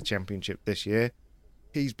i20 in the championship this year.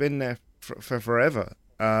 He's been there for forever.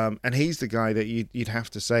 And he's the guy that you'd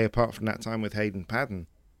have to say, apart from that time with Hayden Paddon,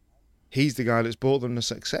 he's the guy that's brought them to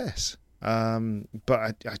success. But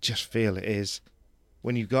I just feel it is,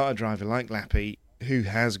 when you've got a driver like Lappi who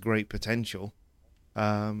has great potential,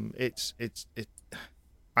 I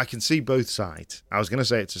can see both sides. I was going to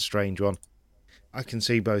say it's a strange one. I can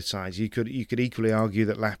see both sides. You could equally argue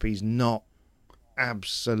that Lappi's not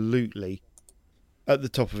absolutely at the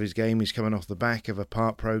top of his game. He's coming off the back of a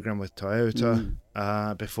part program with Toyota.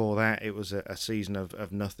 Before that, it was a season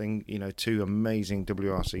of nothing. 2 amazing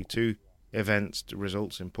WRC2 events,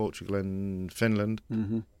 results in Portugal and Finland.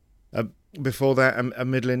 Before that, a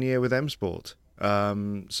middling year with M Sport.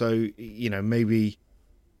 So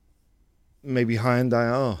maybe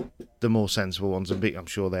Hyundai are the more sensible ones, and I'm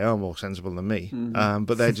sure they are more sensible than me.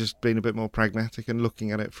 But they're just being a bit more pragmatic and looking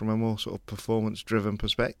at it from a more sort of performance-driven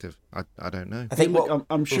perspective. I don't know. I think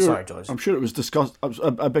I'm sure. Sorry, George. I'm sure it was discussed.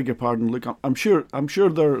 I beg your pardon, Luke. I'm sure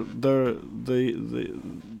the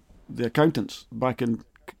accountants back in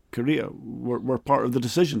Korea were part of the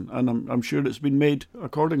decision, and I'm sure it's been made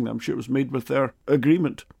accordingly. I'm sure it was made with their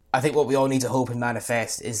agreement. I think what we all need to hope and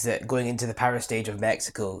manifest is that going into the Paris stage of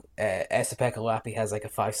Mexico, Esapeka Lappi has like a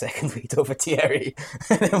 5-second lead over Thierry,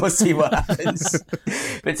 and then we'll see what happens.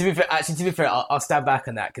 But to be fair, I'll stand back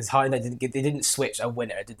on that, because Hyundai didn't switch a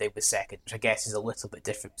winner, did they, with second, which I guess is a little bit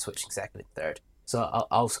different, switching second and third. So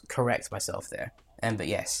I'll correct myself there. But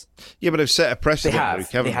yes. Yeah, but they've set a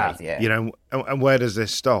precedent, they have, yeah. And where does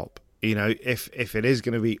this stop? If it is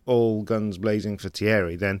going to be all guns blazing for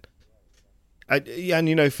Thierry, then.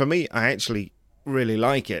 For me, I actually really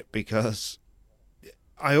like it, because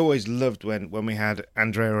I always loved when we had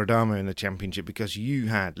Andrea Adamo in the championship, because you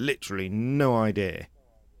had literally no idea.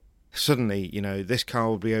 Suddenly, this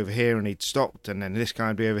car would be over here and he'd stopped, and then this car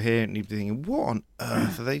would be over here and he'd be thinking, what on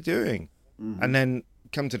earth are they doing? and then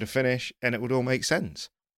come to the finish, and it would all make sense.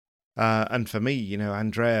 And for me,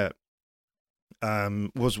 Andrea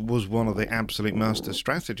was one of the absolute master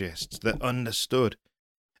strategists that understood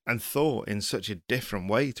and thought in such a different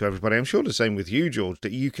way to everybody. I'm sure the same with you, George,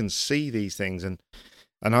 that you can see these things, and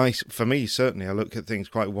for me, certainly, I look at things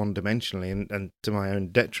quite one-dimensionally and to my own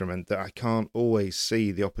detriment, that I can't always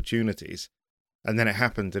see the opportunities. And then it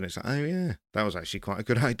happened, and it's like, oh yeah, that was actually quite a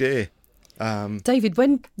good idea. David,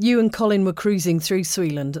 when you and Colin were cruising through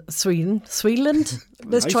Sweden?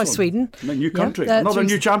 Let's try Sweden. A new country, another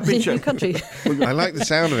new championship. New country. I like the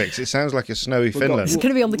sound of it, 'cause it sounds like a snowy Finland. It's going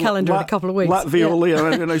to be on the calendar in a couple of weeks. Latvia,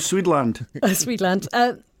 Swedland.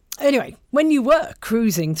 Swedland. Anyway, when you were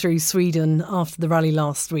cruising through Sweden after the rally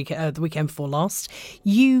last week, the weekend before last,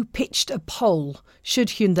 you pitched a poll. Should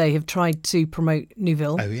Hyundai have tried to promote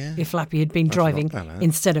Neuville if Lappy had been driving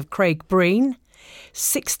instead of Craig Breen?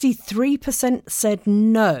 63% said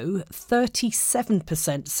no,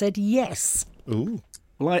 37% said yes. Ooh.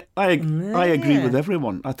 Well, I agree with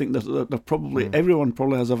everyone. I think that probably everyone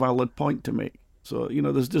probably has a valid point to make. So,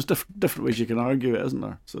 there's just different ways you can argue it, isn't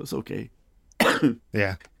there? So it's okay.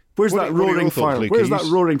 Yeah. Where's that roaring fire? Where's that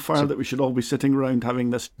roaring fire that we should all be sitting around having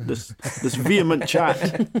this vehement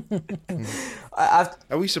chat?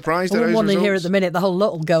 Are we surprised at those one results? here at the minute, the whole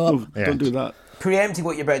lot will go up. Don't do that. Preempting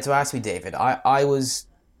what you're about to ask me, David, I was,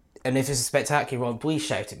 and if it's a spectacular one, please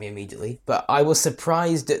shout at me immediately, but I was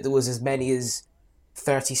surprised that there was as many as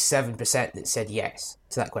 37% that said yes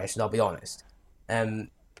to that question, I'll be honest. I'm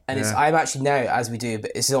actually now, as we do,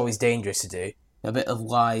 but this is always dangerous to do, a bit of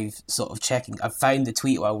live sort of checking. I've found the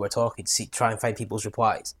tweet while we're talking to try and find people's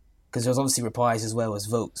replies, because there's obviously replies as well as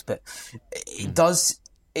votes, but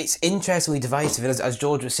it's interestingly divisive. And as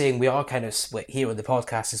George was saying, we are kind of split here on the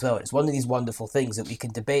podcast as well. It's one of these wonderful things that we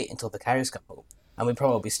can debate until the cows come home, and we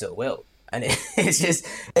probably still will. And I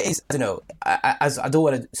don't know, I don't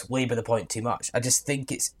want to labour the point too much. I just think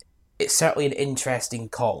it's certainly an interesting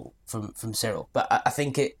call from Cyril. But I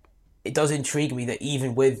think it does intrigue me that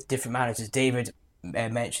even with different managers, David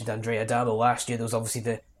mentioned Andrea Adamo last year, there was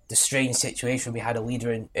obviously the strange situation. We had a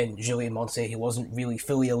leader in Julien Montse who wasn't really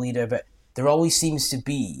fully a leader, but there always seems to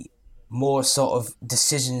be more sort of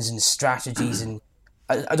decisions and strategies, and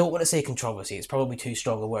I don't want to say controversy, it's probably too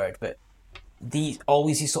strong a word, but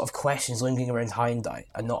always these sort of questions lingering around Hyundai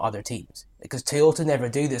and not other teams. Because Toyota never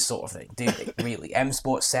do this sort of thing, do they? Really. M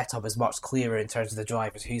Sport's setup is much clearer in terms of the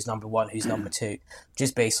drivers, who's number one, who's number two,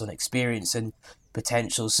 just based on experience and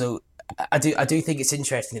potential. So I do think it's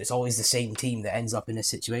interesting that it's always the same team that ends up in this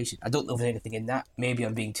situation. I don't know if there's anything in that. Maybe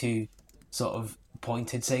I'm being too sort of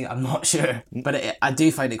pointed saying, I'm not sure. But I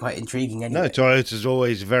do find it quite intriguing anyway. No, Toyota's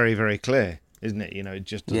always very, very clear, isn't it? It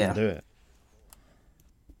just doesn't do it.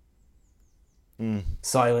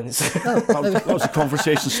 Silence. That was a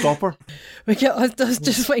conversation stopper. I was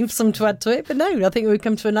just waiting for someone to add to it, but no, I think we've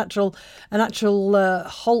come to a natural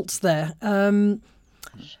halt there.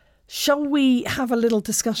 Shall we have a little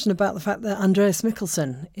discussion about the fact that Andreas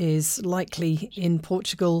Mikkelsen is likely in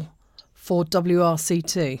Portugal for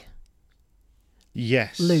WRC2?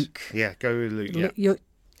 Yes, Luke. Yeah, go with Luke.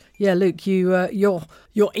 Yeah. Luke,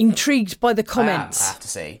 you're intrigued by the comments. I have to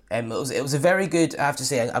say, it was a very good. I have to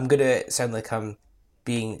say, I'm gonna sound like I'm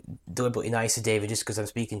being deliberately nice to David just because I'm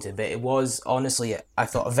speaking to him, but it was honestly, I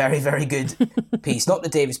thought, a very, very good piece. Not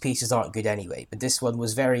that David's pieces aren't good anyway, but this one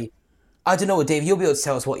was very. I don't know, Dave. You'll be able to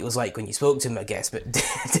tell us what he was like when you spoke to him, I guess. But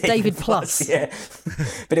David plus, yeah.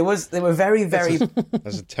 But they were very, very.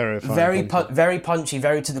 That's a terrifying. Very punchy,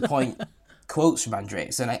 very to the point. Quotes from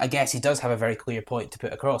Andreas, and I guess he does have a very clear point to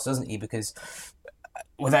put across, doesn't he? Because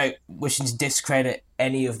without wishing to discredit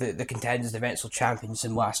any of the contenders, the eventual champions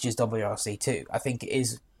in last year's WRC2, I think it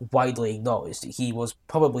is widely acknowledged that he was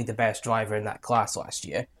probably the best driver in that class last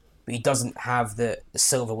year, but he doesn't have the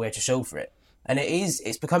silverware to show for it. And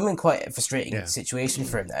it's becoming quite a frustrating situation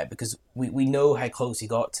for him now, because we know how close he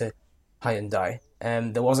got to Hyundai.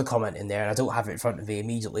 There was a comment in there, and I don't have it in front of me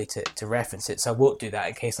immediately to reference it, so I won't do that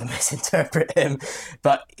in case I misinterpret him.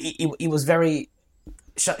 But he was very,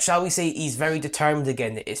 shall we say, he's very determined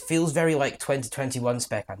again. It feels very like 2021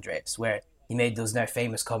 Spec Andreas, where he made those now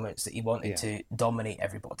famous comments that he wanted to dominate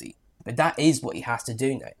everybody. But that is what he has to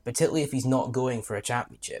do now, particularly if he's not going for a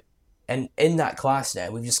championship. And in that class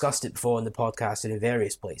now, we've discussed it before in the podcast and in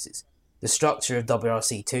various places, the structure of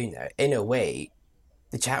WRC2 now, in a way,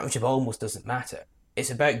 the championship almost doesn't matter. It's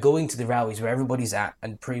about going to the rallies where everybody's at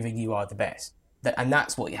and proving you are the best. And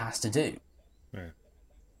that's what he has to do.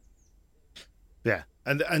 Yeah.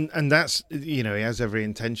 And that's, he has every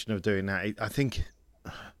intention of doing that. I think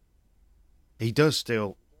he does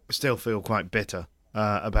still feel quite bitter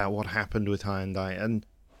about what happened with Hyundai. And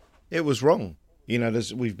it was wrong. You know,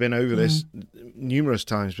 we've been over this numerous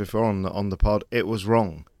times before on the pod. It was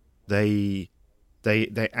wrong. They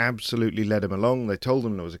absolutely led him along. They told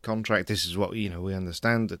him there was a contract. This is what, we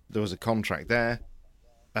understand that there was a contract there.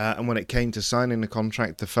 And when it came to signing the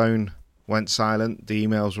contract, the phone went silent. The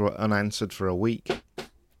emails were unanswered for a week.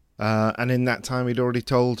 And in that time, he'd already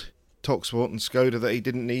told TalkSport and Skoda that he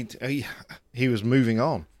didn't need. He was moving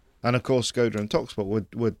on. And of course, Skoda and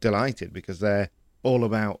TalkSport were delighted because they're all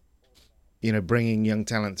about, bringing young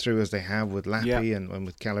talent through as they have with Lappi and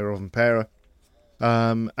with Kalle Rovanperä.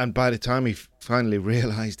 And by the time he finally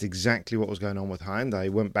realised exactly what was going on with Hyundai, he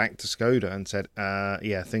went back to Skoda and said,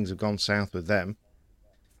 things have gone south with them.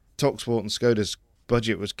 TalkSport and Skoda's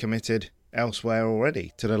budget was committed elsewhere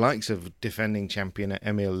already, to the likes of defending champion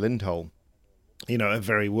Emil Lindholm. A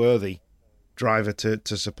very worthy driver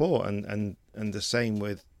to support, and the same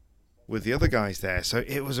with the other guys there. So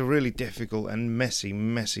it was a really difficult and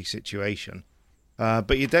messy situation.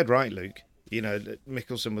 But you're dead right, Luke.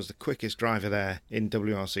 Mikkelsen was the quickest driver there in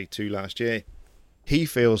WRC2 last year. He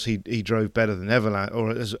feels he drove better than ever,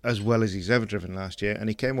 or as well as he's ever driven last year, and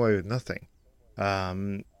he came away with nothing.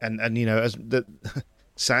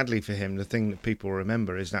 Sadly for him, the thing that people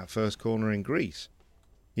remember is that first corner in Greece.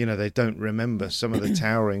 They don't remember some of the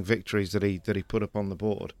towering victories that he put up on the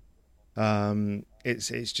board.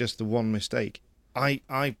 It's just the one mistake.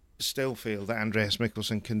 I still feel that Andreas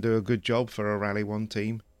Mikkelsen can do a good job for a Rally 1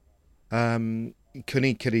 team. Could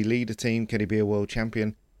he lead a team? Could he be a world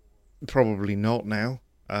champion? Probably not now,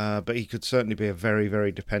 but he could certainly be a very,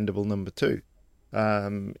 very dependable number 2.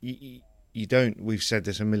 We've said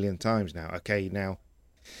this a million times now. Okay, now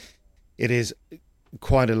it is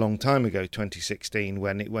quite a long time ago, 2016,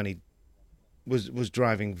 when he was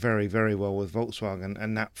driving very, very well with Volkswagen,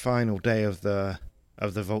 and that final day of the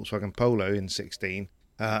Volkswagen Polo in 16,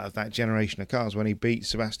 of that generation of cars, when he beat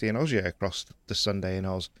Sebastian Ogier across the Sunday in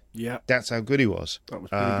Oz. Yeah, that's how good he was. That was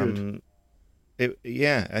pretty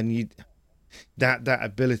good. That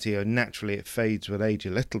ability, naturally it fades with age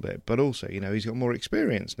a little bit, but also he's got more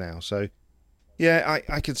experience now. So yeah,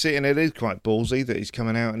 I can see it, and it is quite ballsy that he's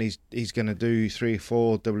coming out and he's going to do 3 or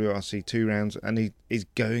 4 WRC2 rounds, and he's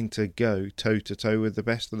going to go toe to toe with the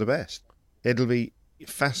best of the best. It'll be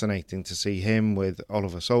fascinating to see him with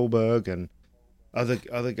Oliver Solberg and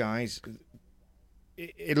other guys.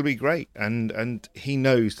 It'll be great, and he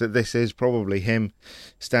knows that this is probably him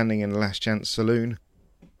standing in the last chance saloon,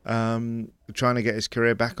 trying to get his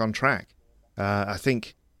career back on track. I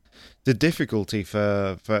think the difficulty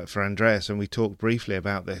for Andreas, and we talked briefly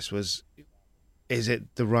about this, was, is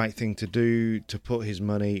it the right thing to do to put his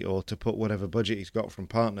money or to put whatever budget he's got from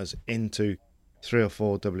partners into 3 or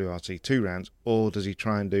 4 WRC2 rounds, or does he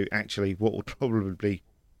try and do actually what would probably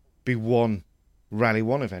be one Rally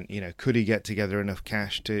 1 event? Could he get together enough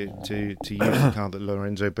cash to use the car that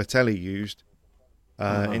Lorenzo Bertelli used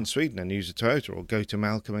in Sweden and use a Toyota, or go to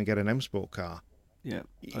Malcolm and get an M Sport car? Yeah,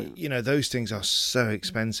 those things are so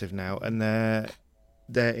expensive now, and they're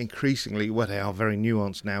increasingly, they are very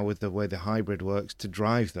nuanced now with the way the hybrid works to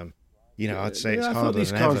drive them. I'd say it's harder than ever. I thought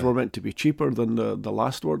these cars were meant to be cheaper than the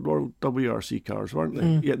last World WRC cars, weren't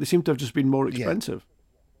they? Yeah, they seem to have just been more expensive.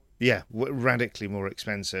 Yeah, radically more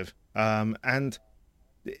expensive. And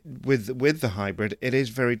with the hybrid, it is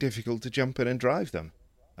very difficult to jump in and drive them.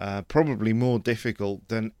 Probably more difficult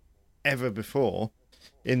than ever before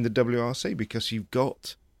in the WRC, because you've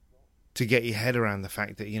got to get your head around the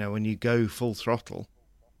fact that, when you go full throttle,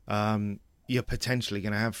 you're potentially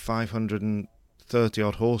going to have 530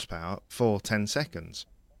 odd horsepower for 10 seconds.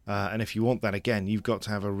 And if you want that again, you've got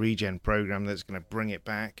to have a regen program that's going to bring it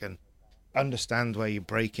back and understand where your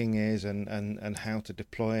braking is and how to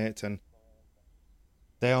deploy it, and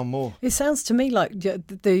they are more. It sounds to me like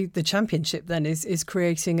the championship then is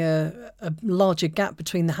creating a larger gap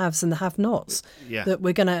between the haves and the have-nots. Yeah. That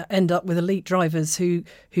we're going to end up with elite drivers who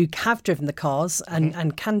have driven the cars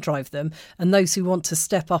and can drive them, and those who want to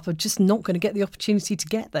step up are just not going to get the opportunity to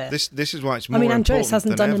get there. This is why it's more important. Andreas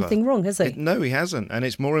hasn't done anything wrong, has he? No, he hasn't, and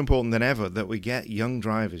it's more important than ever that we get young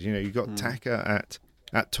drivers. You've got Taka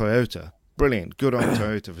at Toyota. Brilliant. Good on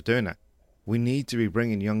Toyota for doing that. We need to be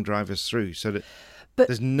bringing young drivers through so that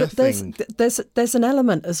there's nothing. There's an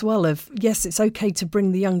element as well of, yes, it's okay to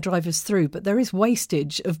bring the young drivers through, but there is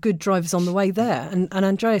wastage of good drivers on the way there, and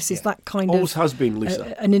Andreas is that kind always has been,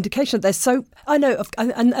 Lisa. An indication that there's so, I know,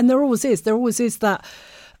 and there always is that.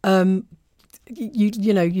 You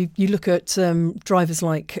look at drivers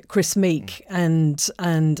like Chris Meek and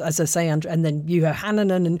as I say, and then Juho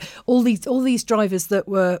Hänninen and all these drivers that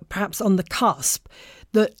were perhaps on the cusp,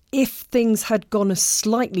 that if things had gone a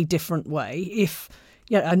slightly different way, if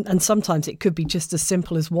and sometimes it could be just as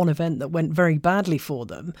simple as one event that went very badly for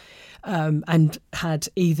them, and had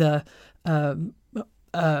either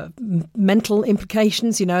mental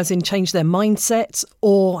implications, as in changed their mindsets,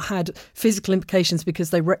 or had physical implications because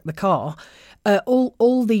they wrecked the car.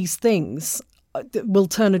 All these things will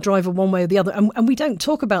turn a driver one way or the other. And we don't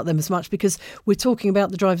talk about them as much because we're talking about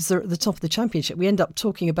the drivers that are at the top of the championship. We end up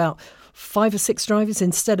talking about 5 or 6 drivers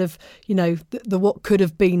instead of, the what could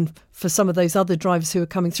have been for some of those other drivers who are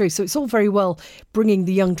coming through. So it's all very well bringing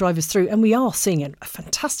the young drivers through. And we are seeing a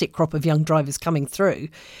fantastic crop of young drivers coming through.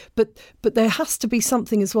 But there has to be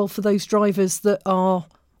something as well for those drivers that are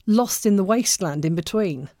lost in the wasteland in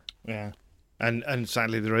between. Yeah. And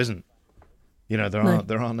sadly there isn't.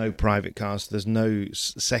 There are no private cars. There's no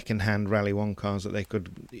second-hand Rally 1 cars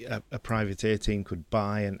that a privateer team could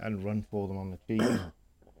buy and run for them on the cheap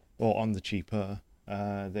or on the cheaper.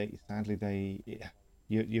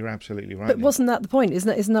 You're absolutely right. But wasn't that the point?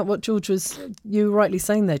 Isn't that what you were rightly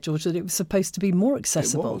saying there, George, that it was supposed to be more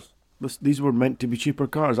accessible? It was. These were meant to be cheaper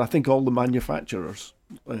cars. I think all the manufacturers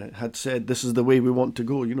had said this is the way we want to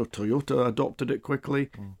go. Toyota adopted it quickly.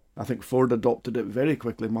 I think Ford adopted it very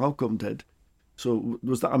quickly. Malcolm did. So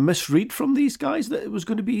was that a misread from these guys that it was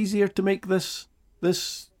going to be easier to make this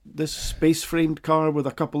space-framed car with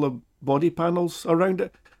a couple of body panels around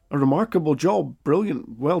it? A remarkable job,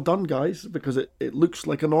 brilliant, well done, guys, because it looks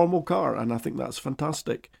like a normal car, and I think that's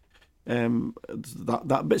fantastic.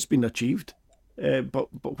 That bit's been achieved, but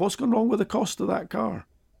what's gone wrong with the cost of that car?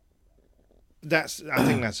 I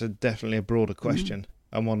think that's definitely a broader question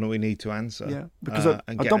and one that we need to answer. Yeah, because a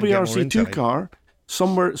WRC2 car.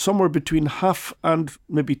 Somewhere between half and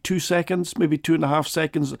maybe 2 seconds, maybe 2.5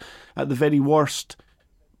 seconds at the very worst,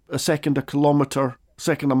 a second a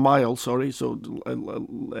mile, so less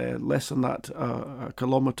than that, a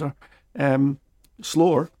kilometre,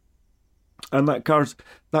 slower. And that car,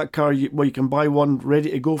 you can buy one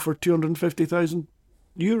ready to go for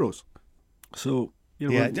 €250,000. So,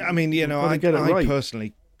 I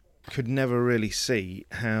personally could never really see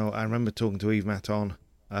how. I remember talking to Yves Maton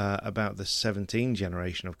about the 17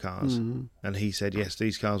 generation of cars, and he said, yes,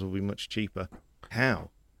 these cars will be much cheaper. How?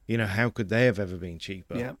 How could they have ever been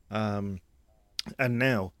cheaper? Yeah. And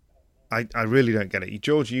now, I really don't get it.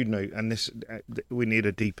 George, and this we need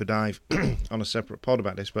a deeper dive on a separate pod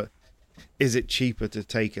about this, but is it cheaper to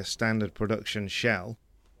take a standard production shell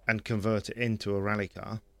and convert it into a rally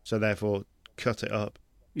car, so therefore cut it up,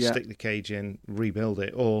 stick the cage in, rebuild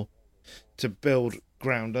it, or to build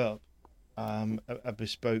ground up a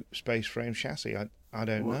bespoke space frame chassis? I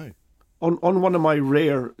don't know. On one of my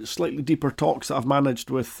rare, slightly deeper talks that I've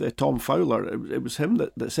managed with Tom Fowler, it was him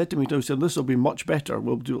that said to me, he said, this will be much better.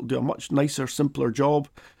 We'll do a much nicer, simpler job.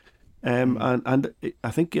 And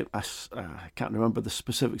I think I can't remember the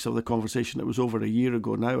specifics of the conversation. It was over a year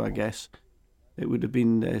ago now, I guess. It would have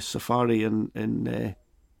been Safari in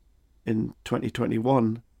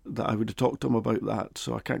 2021 that I would have talked to him about that.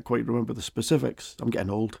 So I can't quite remember the specifics. I'm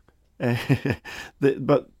getting old.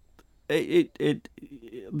 But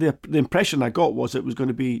the impression I got was it was going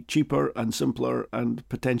to be cheaper and simpler and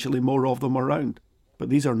potentially more of them around. But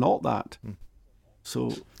these are not that.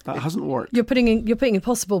 So that hasn't worked. You're putting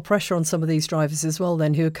impossible pressure on some of these drivers as well,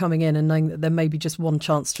 then, who are coming in and knowing that there may be just one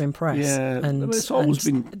chance to impress. Yeah, it's always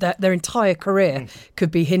been their entire career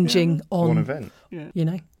could be hinging on one event. Yeah.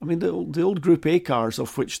 I mean, the old Group A cars,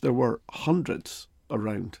 of which there were hundreds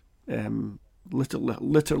around,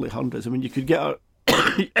 literally hundreds. I mean, you could get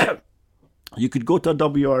you could go to a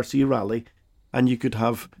WRC rally, and you could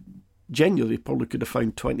have genuinely probably could have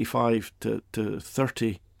found 25 to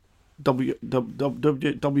 30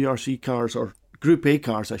 WRC cars, or Group A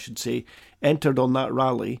cars, I should say, entered on that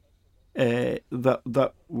rally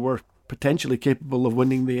that were potentially capable of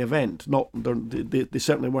winning the event. They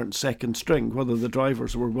certainly weren't second string, whether the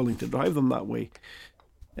drivers were willing to drive them that way.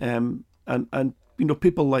 And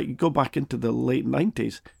people like, go back into the late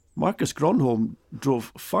 90s, Marcus Gronholm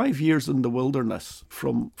drove 5 years in the wilderness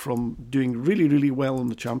from doing really, really well in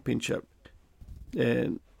the championship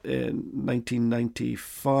in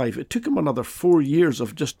 1995. It took him another 4 years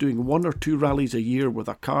of just doing 1 or 2 rallies a year with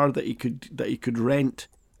a car that he could rent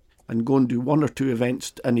and go and do 1 or 2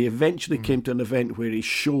 events, and he eventually came to an event where he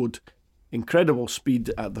showed incredible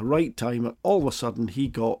speed at the right time, and all of a sudden he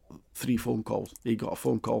got 3 phone calls. He got a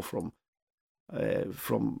phone call from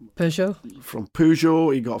Peugeot. From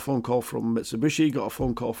Peugeot, he got a phone call from Mitsubishi, he got a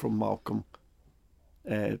phone call from Malcolm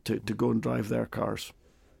to go and drive their cars.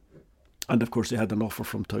 And of course he had an offer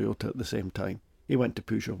from Toyota at the same time. He went to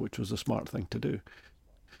Peugeot, which was a smart thing to do.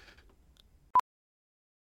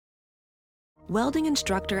 Welding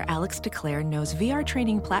instructor Alex DeClaire knows VR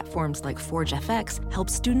training platforms like Forge FX help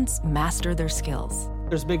students master their skills.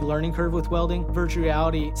 There's a big learning curve with welding. Virtual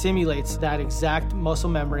reality simulates that exact muscle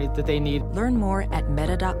memory that they need. Learn more at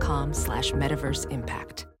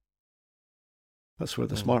meta.com/metaverseimpact. That's where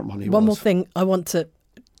the smart money was. One more thing I want to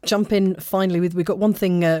jump in finally with. We've got one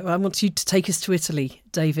thing. I want you to take us to Italy,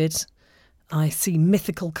 David. I see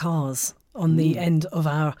mythical cars on the end of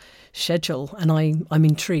our schedule, and I'm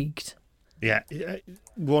intrigued. Yeah,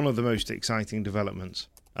 one of the most exciting developments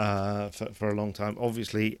for a long time.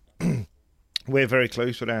 Obviously, we're very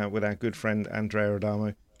close with our good friend Andrea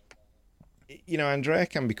Adamo. You know, Andrea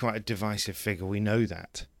can be quite a divisive figure. We know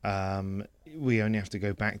that. We only have to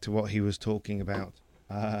go back to what he was talking about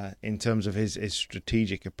in terms of his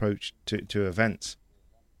strategic approach to events.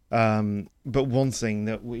 But one thing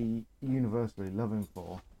that we universally love him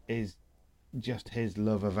for is just his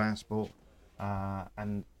love of our sport,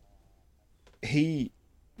 and he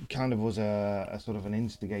kind of was a sort of an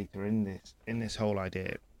instigator in this whole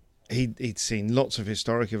idea. He'd seen lots of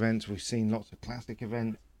historic events. We've seen lots of classic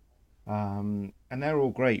events, and they're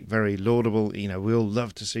all great, very laudable. You know, we all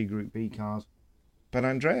love to see Group B cars, but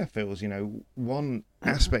Andrea feels, you know, one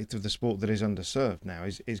aspect of the sport that is underserved now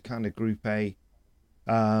is kind of Group A,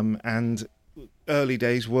 and early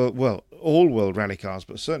days all World Rally cars,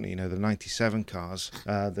 but certainly, you know, the '97 cars,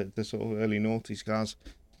 the sort of early noughties cars.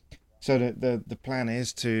 So the plan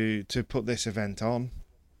is to put this event on.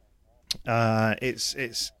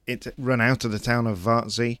 It's run out of the town of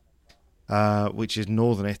Varzi, which is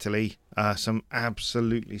northern Italy. Some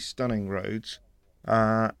absolutely stunning roads,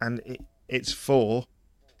 and it's for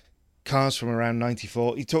cars from around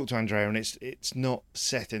 '94. You talk to Andrea, and it's not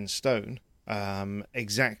set in stone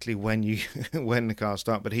exactly when the cars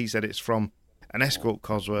start, but he said it's from an Escort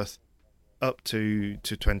Cosworth up to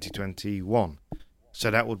 2021. So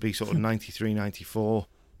that would be sort of 93, 94,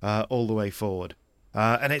 all the way forward.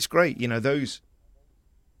 And it's great, you know, those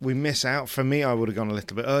we miss out. For me, I would have gone a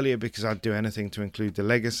little bit earlier because I'd do anything to include the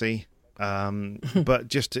Legacy. But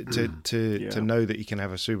just to know that you can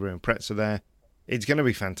have a Subaru Impreza there, it's going to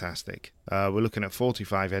be fantastic. We're looking at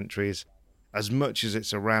 45 entries. As much as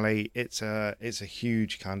it's a rally, it's a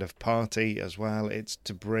huge kind of party as well. It's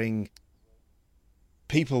to bring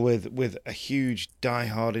people with a huge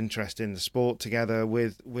die-hard interest in the sport together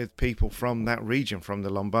with people from that region, from the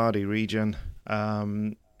Lombardy region,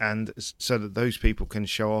 and so that those people can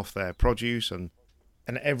show off their produce and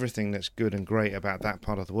everything that's good and great about that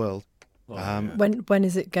part of the world. When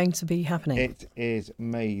is it going to be happening? It is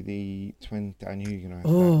May the 20th. I knew you were going to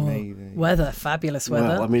ask that. Weather, fabulous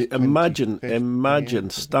weather. Well, I mean, imagine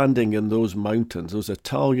standing in those mountains, those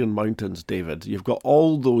Italian mountains, David. You've got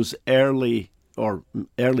all those early to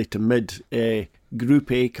mid Group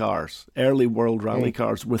A cars, early World Rally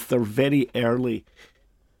cars with their very early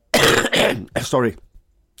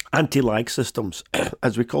anti-lag systems,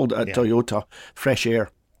 as we called it at Toyota, fresh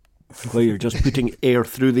air, where you're just putting air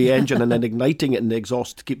through the engine and then igniting it in the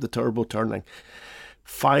exhaust to keep the turbo turning,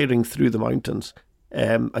 firing through the mountains,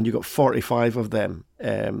 and you've got 45 of them.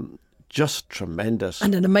 Just tremendous.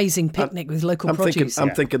 And an amazing picnic with local produce.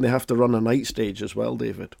 I'm thinking they have to run a night stage as well,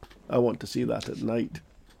 David. I want to see that at night.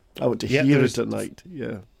 I want to hear it at night.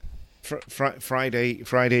 Yeah.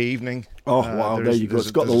 Friday evening. Oh, wow. There you go.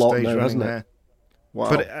 It's got the lot now, hasn't it? Wow.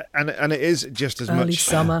 But and it is just as early much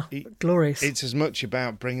summer, glorious. It's as much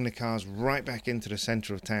about bringing the cars right back into the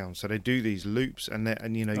centre of town. So they do these loops, and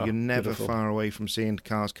you know, you're never far away from seeing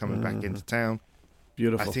cars coming back into town.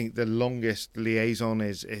 Beautiful. I think the longest liaison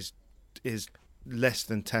is less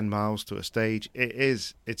than 10 miles to a stage.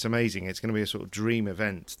 It's amazing. It's going to be a sort of dream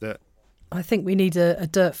event that. I think we need a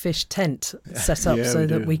Dirtfish tent set up so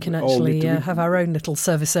that we can actually have our own little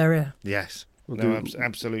service area. Yes. No,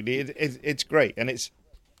 absolutely. It's great, and it's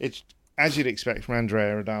as you'd expect from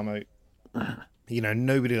Andrea Adamo. You know,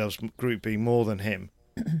 nobody loves Group B more than him,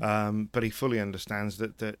 but he fully understands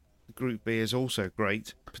that Group B is also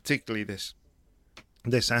great, particularly this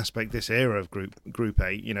aspect, this era of Group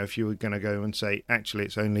A. You know, if you were going to go and say actually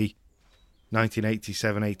it's only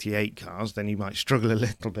 1987, 88 cars, then you might struggle a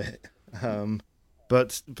little bit.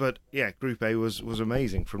 But yeah, Group A was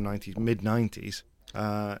amazing from mid-90s.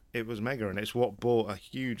 It was mega, and it's what brought a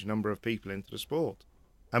huge number of people into the sport.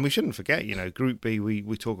 And we shouldn't forget, you know, Group B,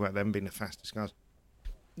 we talk about them being the fastest cars.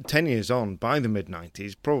 10 years on, by the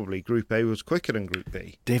mid-90s, probably Group A was quicker than Group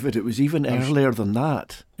B. David, it was even earlier than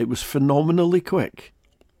that. It was phenomenally quick.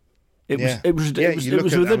 It was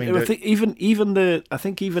within, I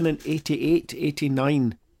think even in 88,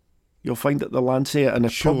 89, you'll find that the Lancia and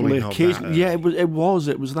probably occasion. Yeah, it was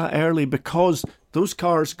that early, because those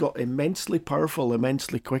cars got immensely powerful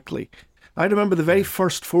immensely quickly, I remember the very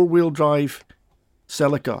first 4-wheel drive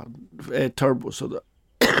Celica turbo, so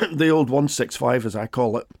the old 165 as I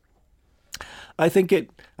call it. I think it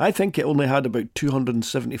only had about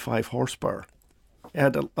 275 horsepower. It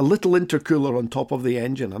had a little intercooler on top of the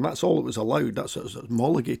engine, and that's all it was allowed. That's what it was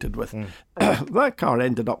homologated with. That car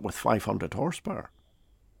ended up with 500 horsepower.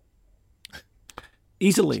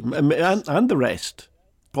 Easily, and the rest,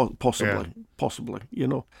 possibly, you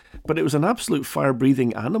know. But it was an absolute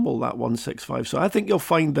fire-breathing animal, that 165. So I think you'll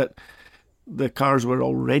find that the cars were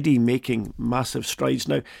already making massive strides.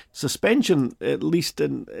 Now, suspension, at least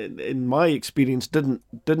in my experience, didn't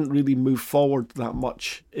really move forward that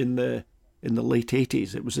much in the late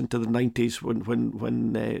 80s. It was into the 90s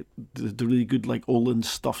when the really good like Olin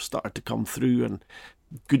stuff started to come through and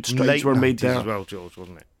good strides were made there as well, George,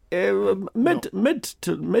 wasn't it? Mid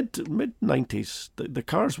 90s. The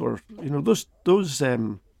cars were, you know, those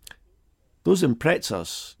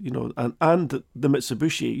Imprezas, you know, and the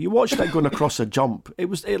Mitsubishi. You watched that going across a jump.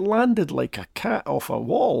 It landed like a cat off a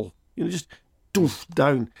wall. You know, just doof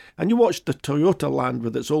down. And you watched the Toyota land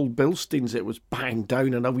with its old Bilsteins. It was bang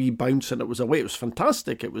down and a wee bounce, and it was away. It was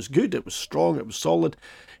fantastic. It was good. It was strong. It was solid.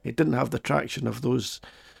 It didn't have the traction of those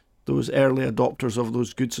early adopters of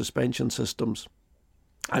those good suspension systems.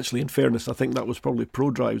 Actually, in fairness, I think that was probably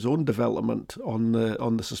ProDrive's own development on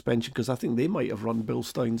the suspension, because I think they might have run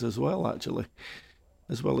Bilsteins as well, actually,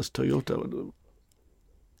 as well as Toyota.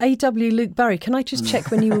 A.W. Luke Barry, can I just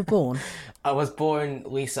check when you were born? I was born,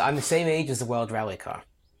 Lisa, I'm the same age as the World Rally Car.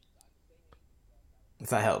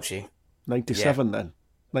 If that helps you. 97 then.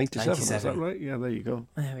 97, is that right? Yeah, there you go.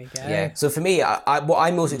 There we go. Yeah, so for me, what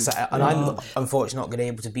I'm most excited, and I'm unfortunately not going to be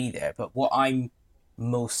able to be there, but what I'm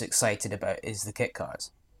most excited about is the kit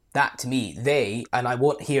cars. That, to me, and I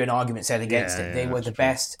won't hear an argument said against it, they were the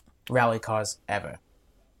best rally cars ever.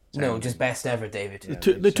 No, just best ever, David.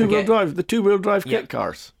 The two-wheel drive kit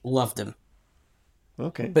cars. Loved them.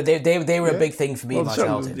 Okay. But they were a big thing for me in my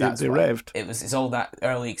childhood. They revved. It's all that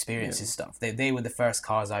early experiences stuff. They were the first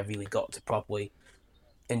cars I really got to properly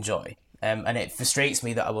enjoy. And it frustrates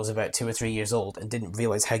me that I was about 2 or 3 years old and didn't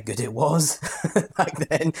realise how good it was back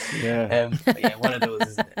then. Yeah. One of those,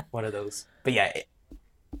 isn't it? One of those. But yeah.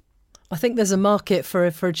 I think there's a market for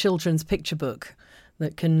a children's picture book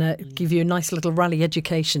that can give you a nice little rally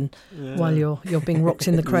education while you're being rocked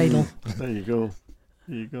in the cradle. There you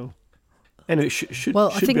go. Anyway, it should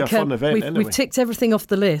I think, be a fun event anyway. We've ticked everything off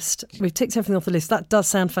the list. That does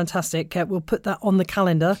sound fantastic. We'll put that on the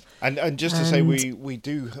calendar. And just to say, we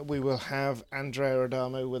will have Andrea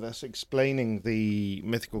Adamo with us explaining the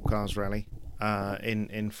Mythical Cars Rally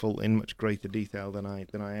in much greater detail than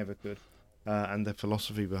I ever could, and the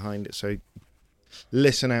philosophy behind it. So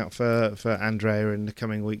listen out for Andrea in the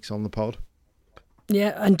coming weeks on the pod.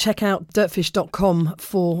 Yeah, and check out dirtfish.com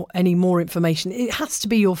for any more information. It has to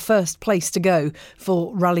be your first place to go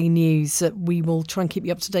for rally news. We will try and keep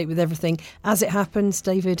you up to date with everything. As it happens,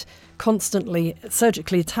 David constantly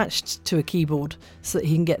surgically attached to a keyboard so that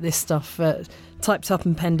he can get this stuff typed up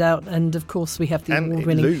and penned out. And of course, we have the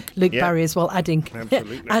award-winning Luke Barry as well, adding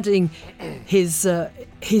his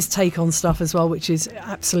take on stuff as well, which is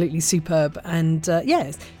absolutely superb. And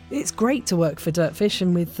it's great to work for Dirtfish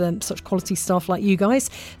and with such quality staff like you guys.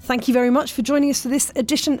 Thank you very much for joining us for this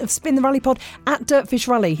edition of Spin the Rally Pod at Dirtfish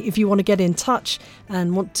Rally. If you want to get in touch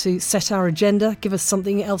and want to set our agenda, give us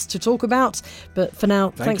something else to talk about. But for now,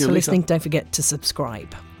 thanks for listening. Don't forget to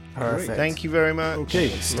subscribe. Perfect. Thank you very much. Okay,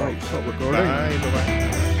 stop recording.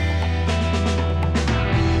 Bye.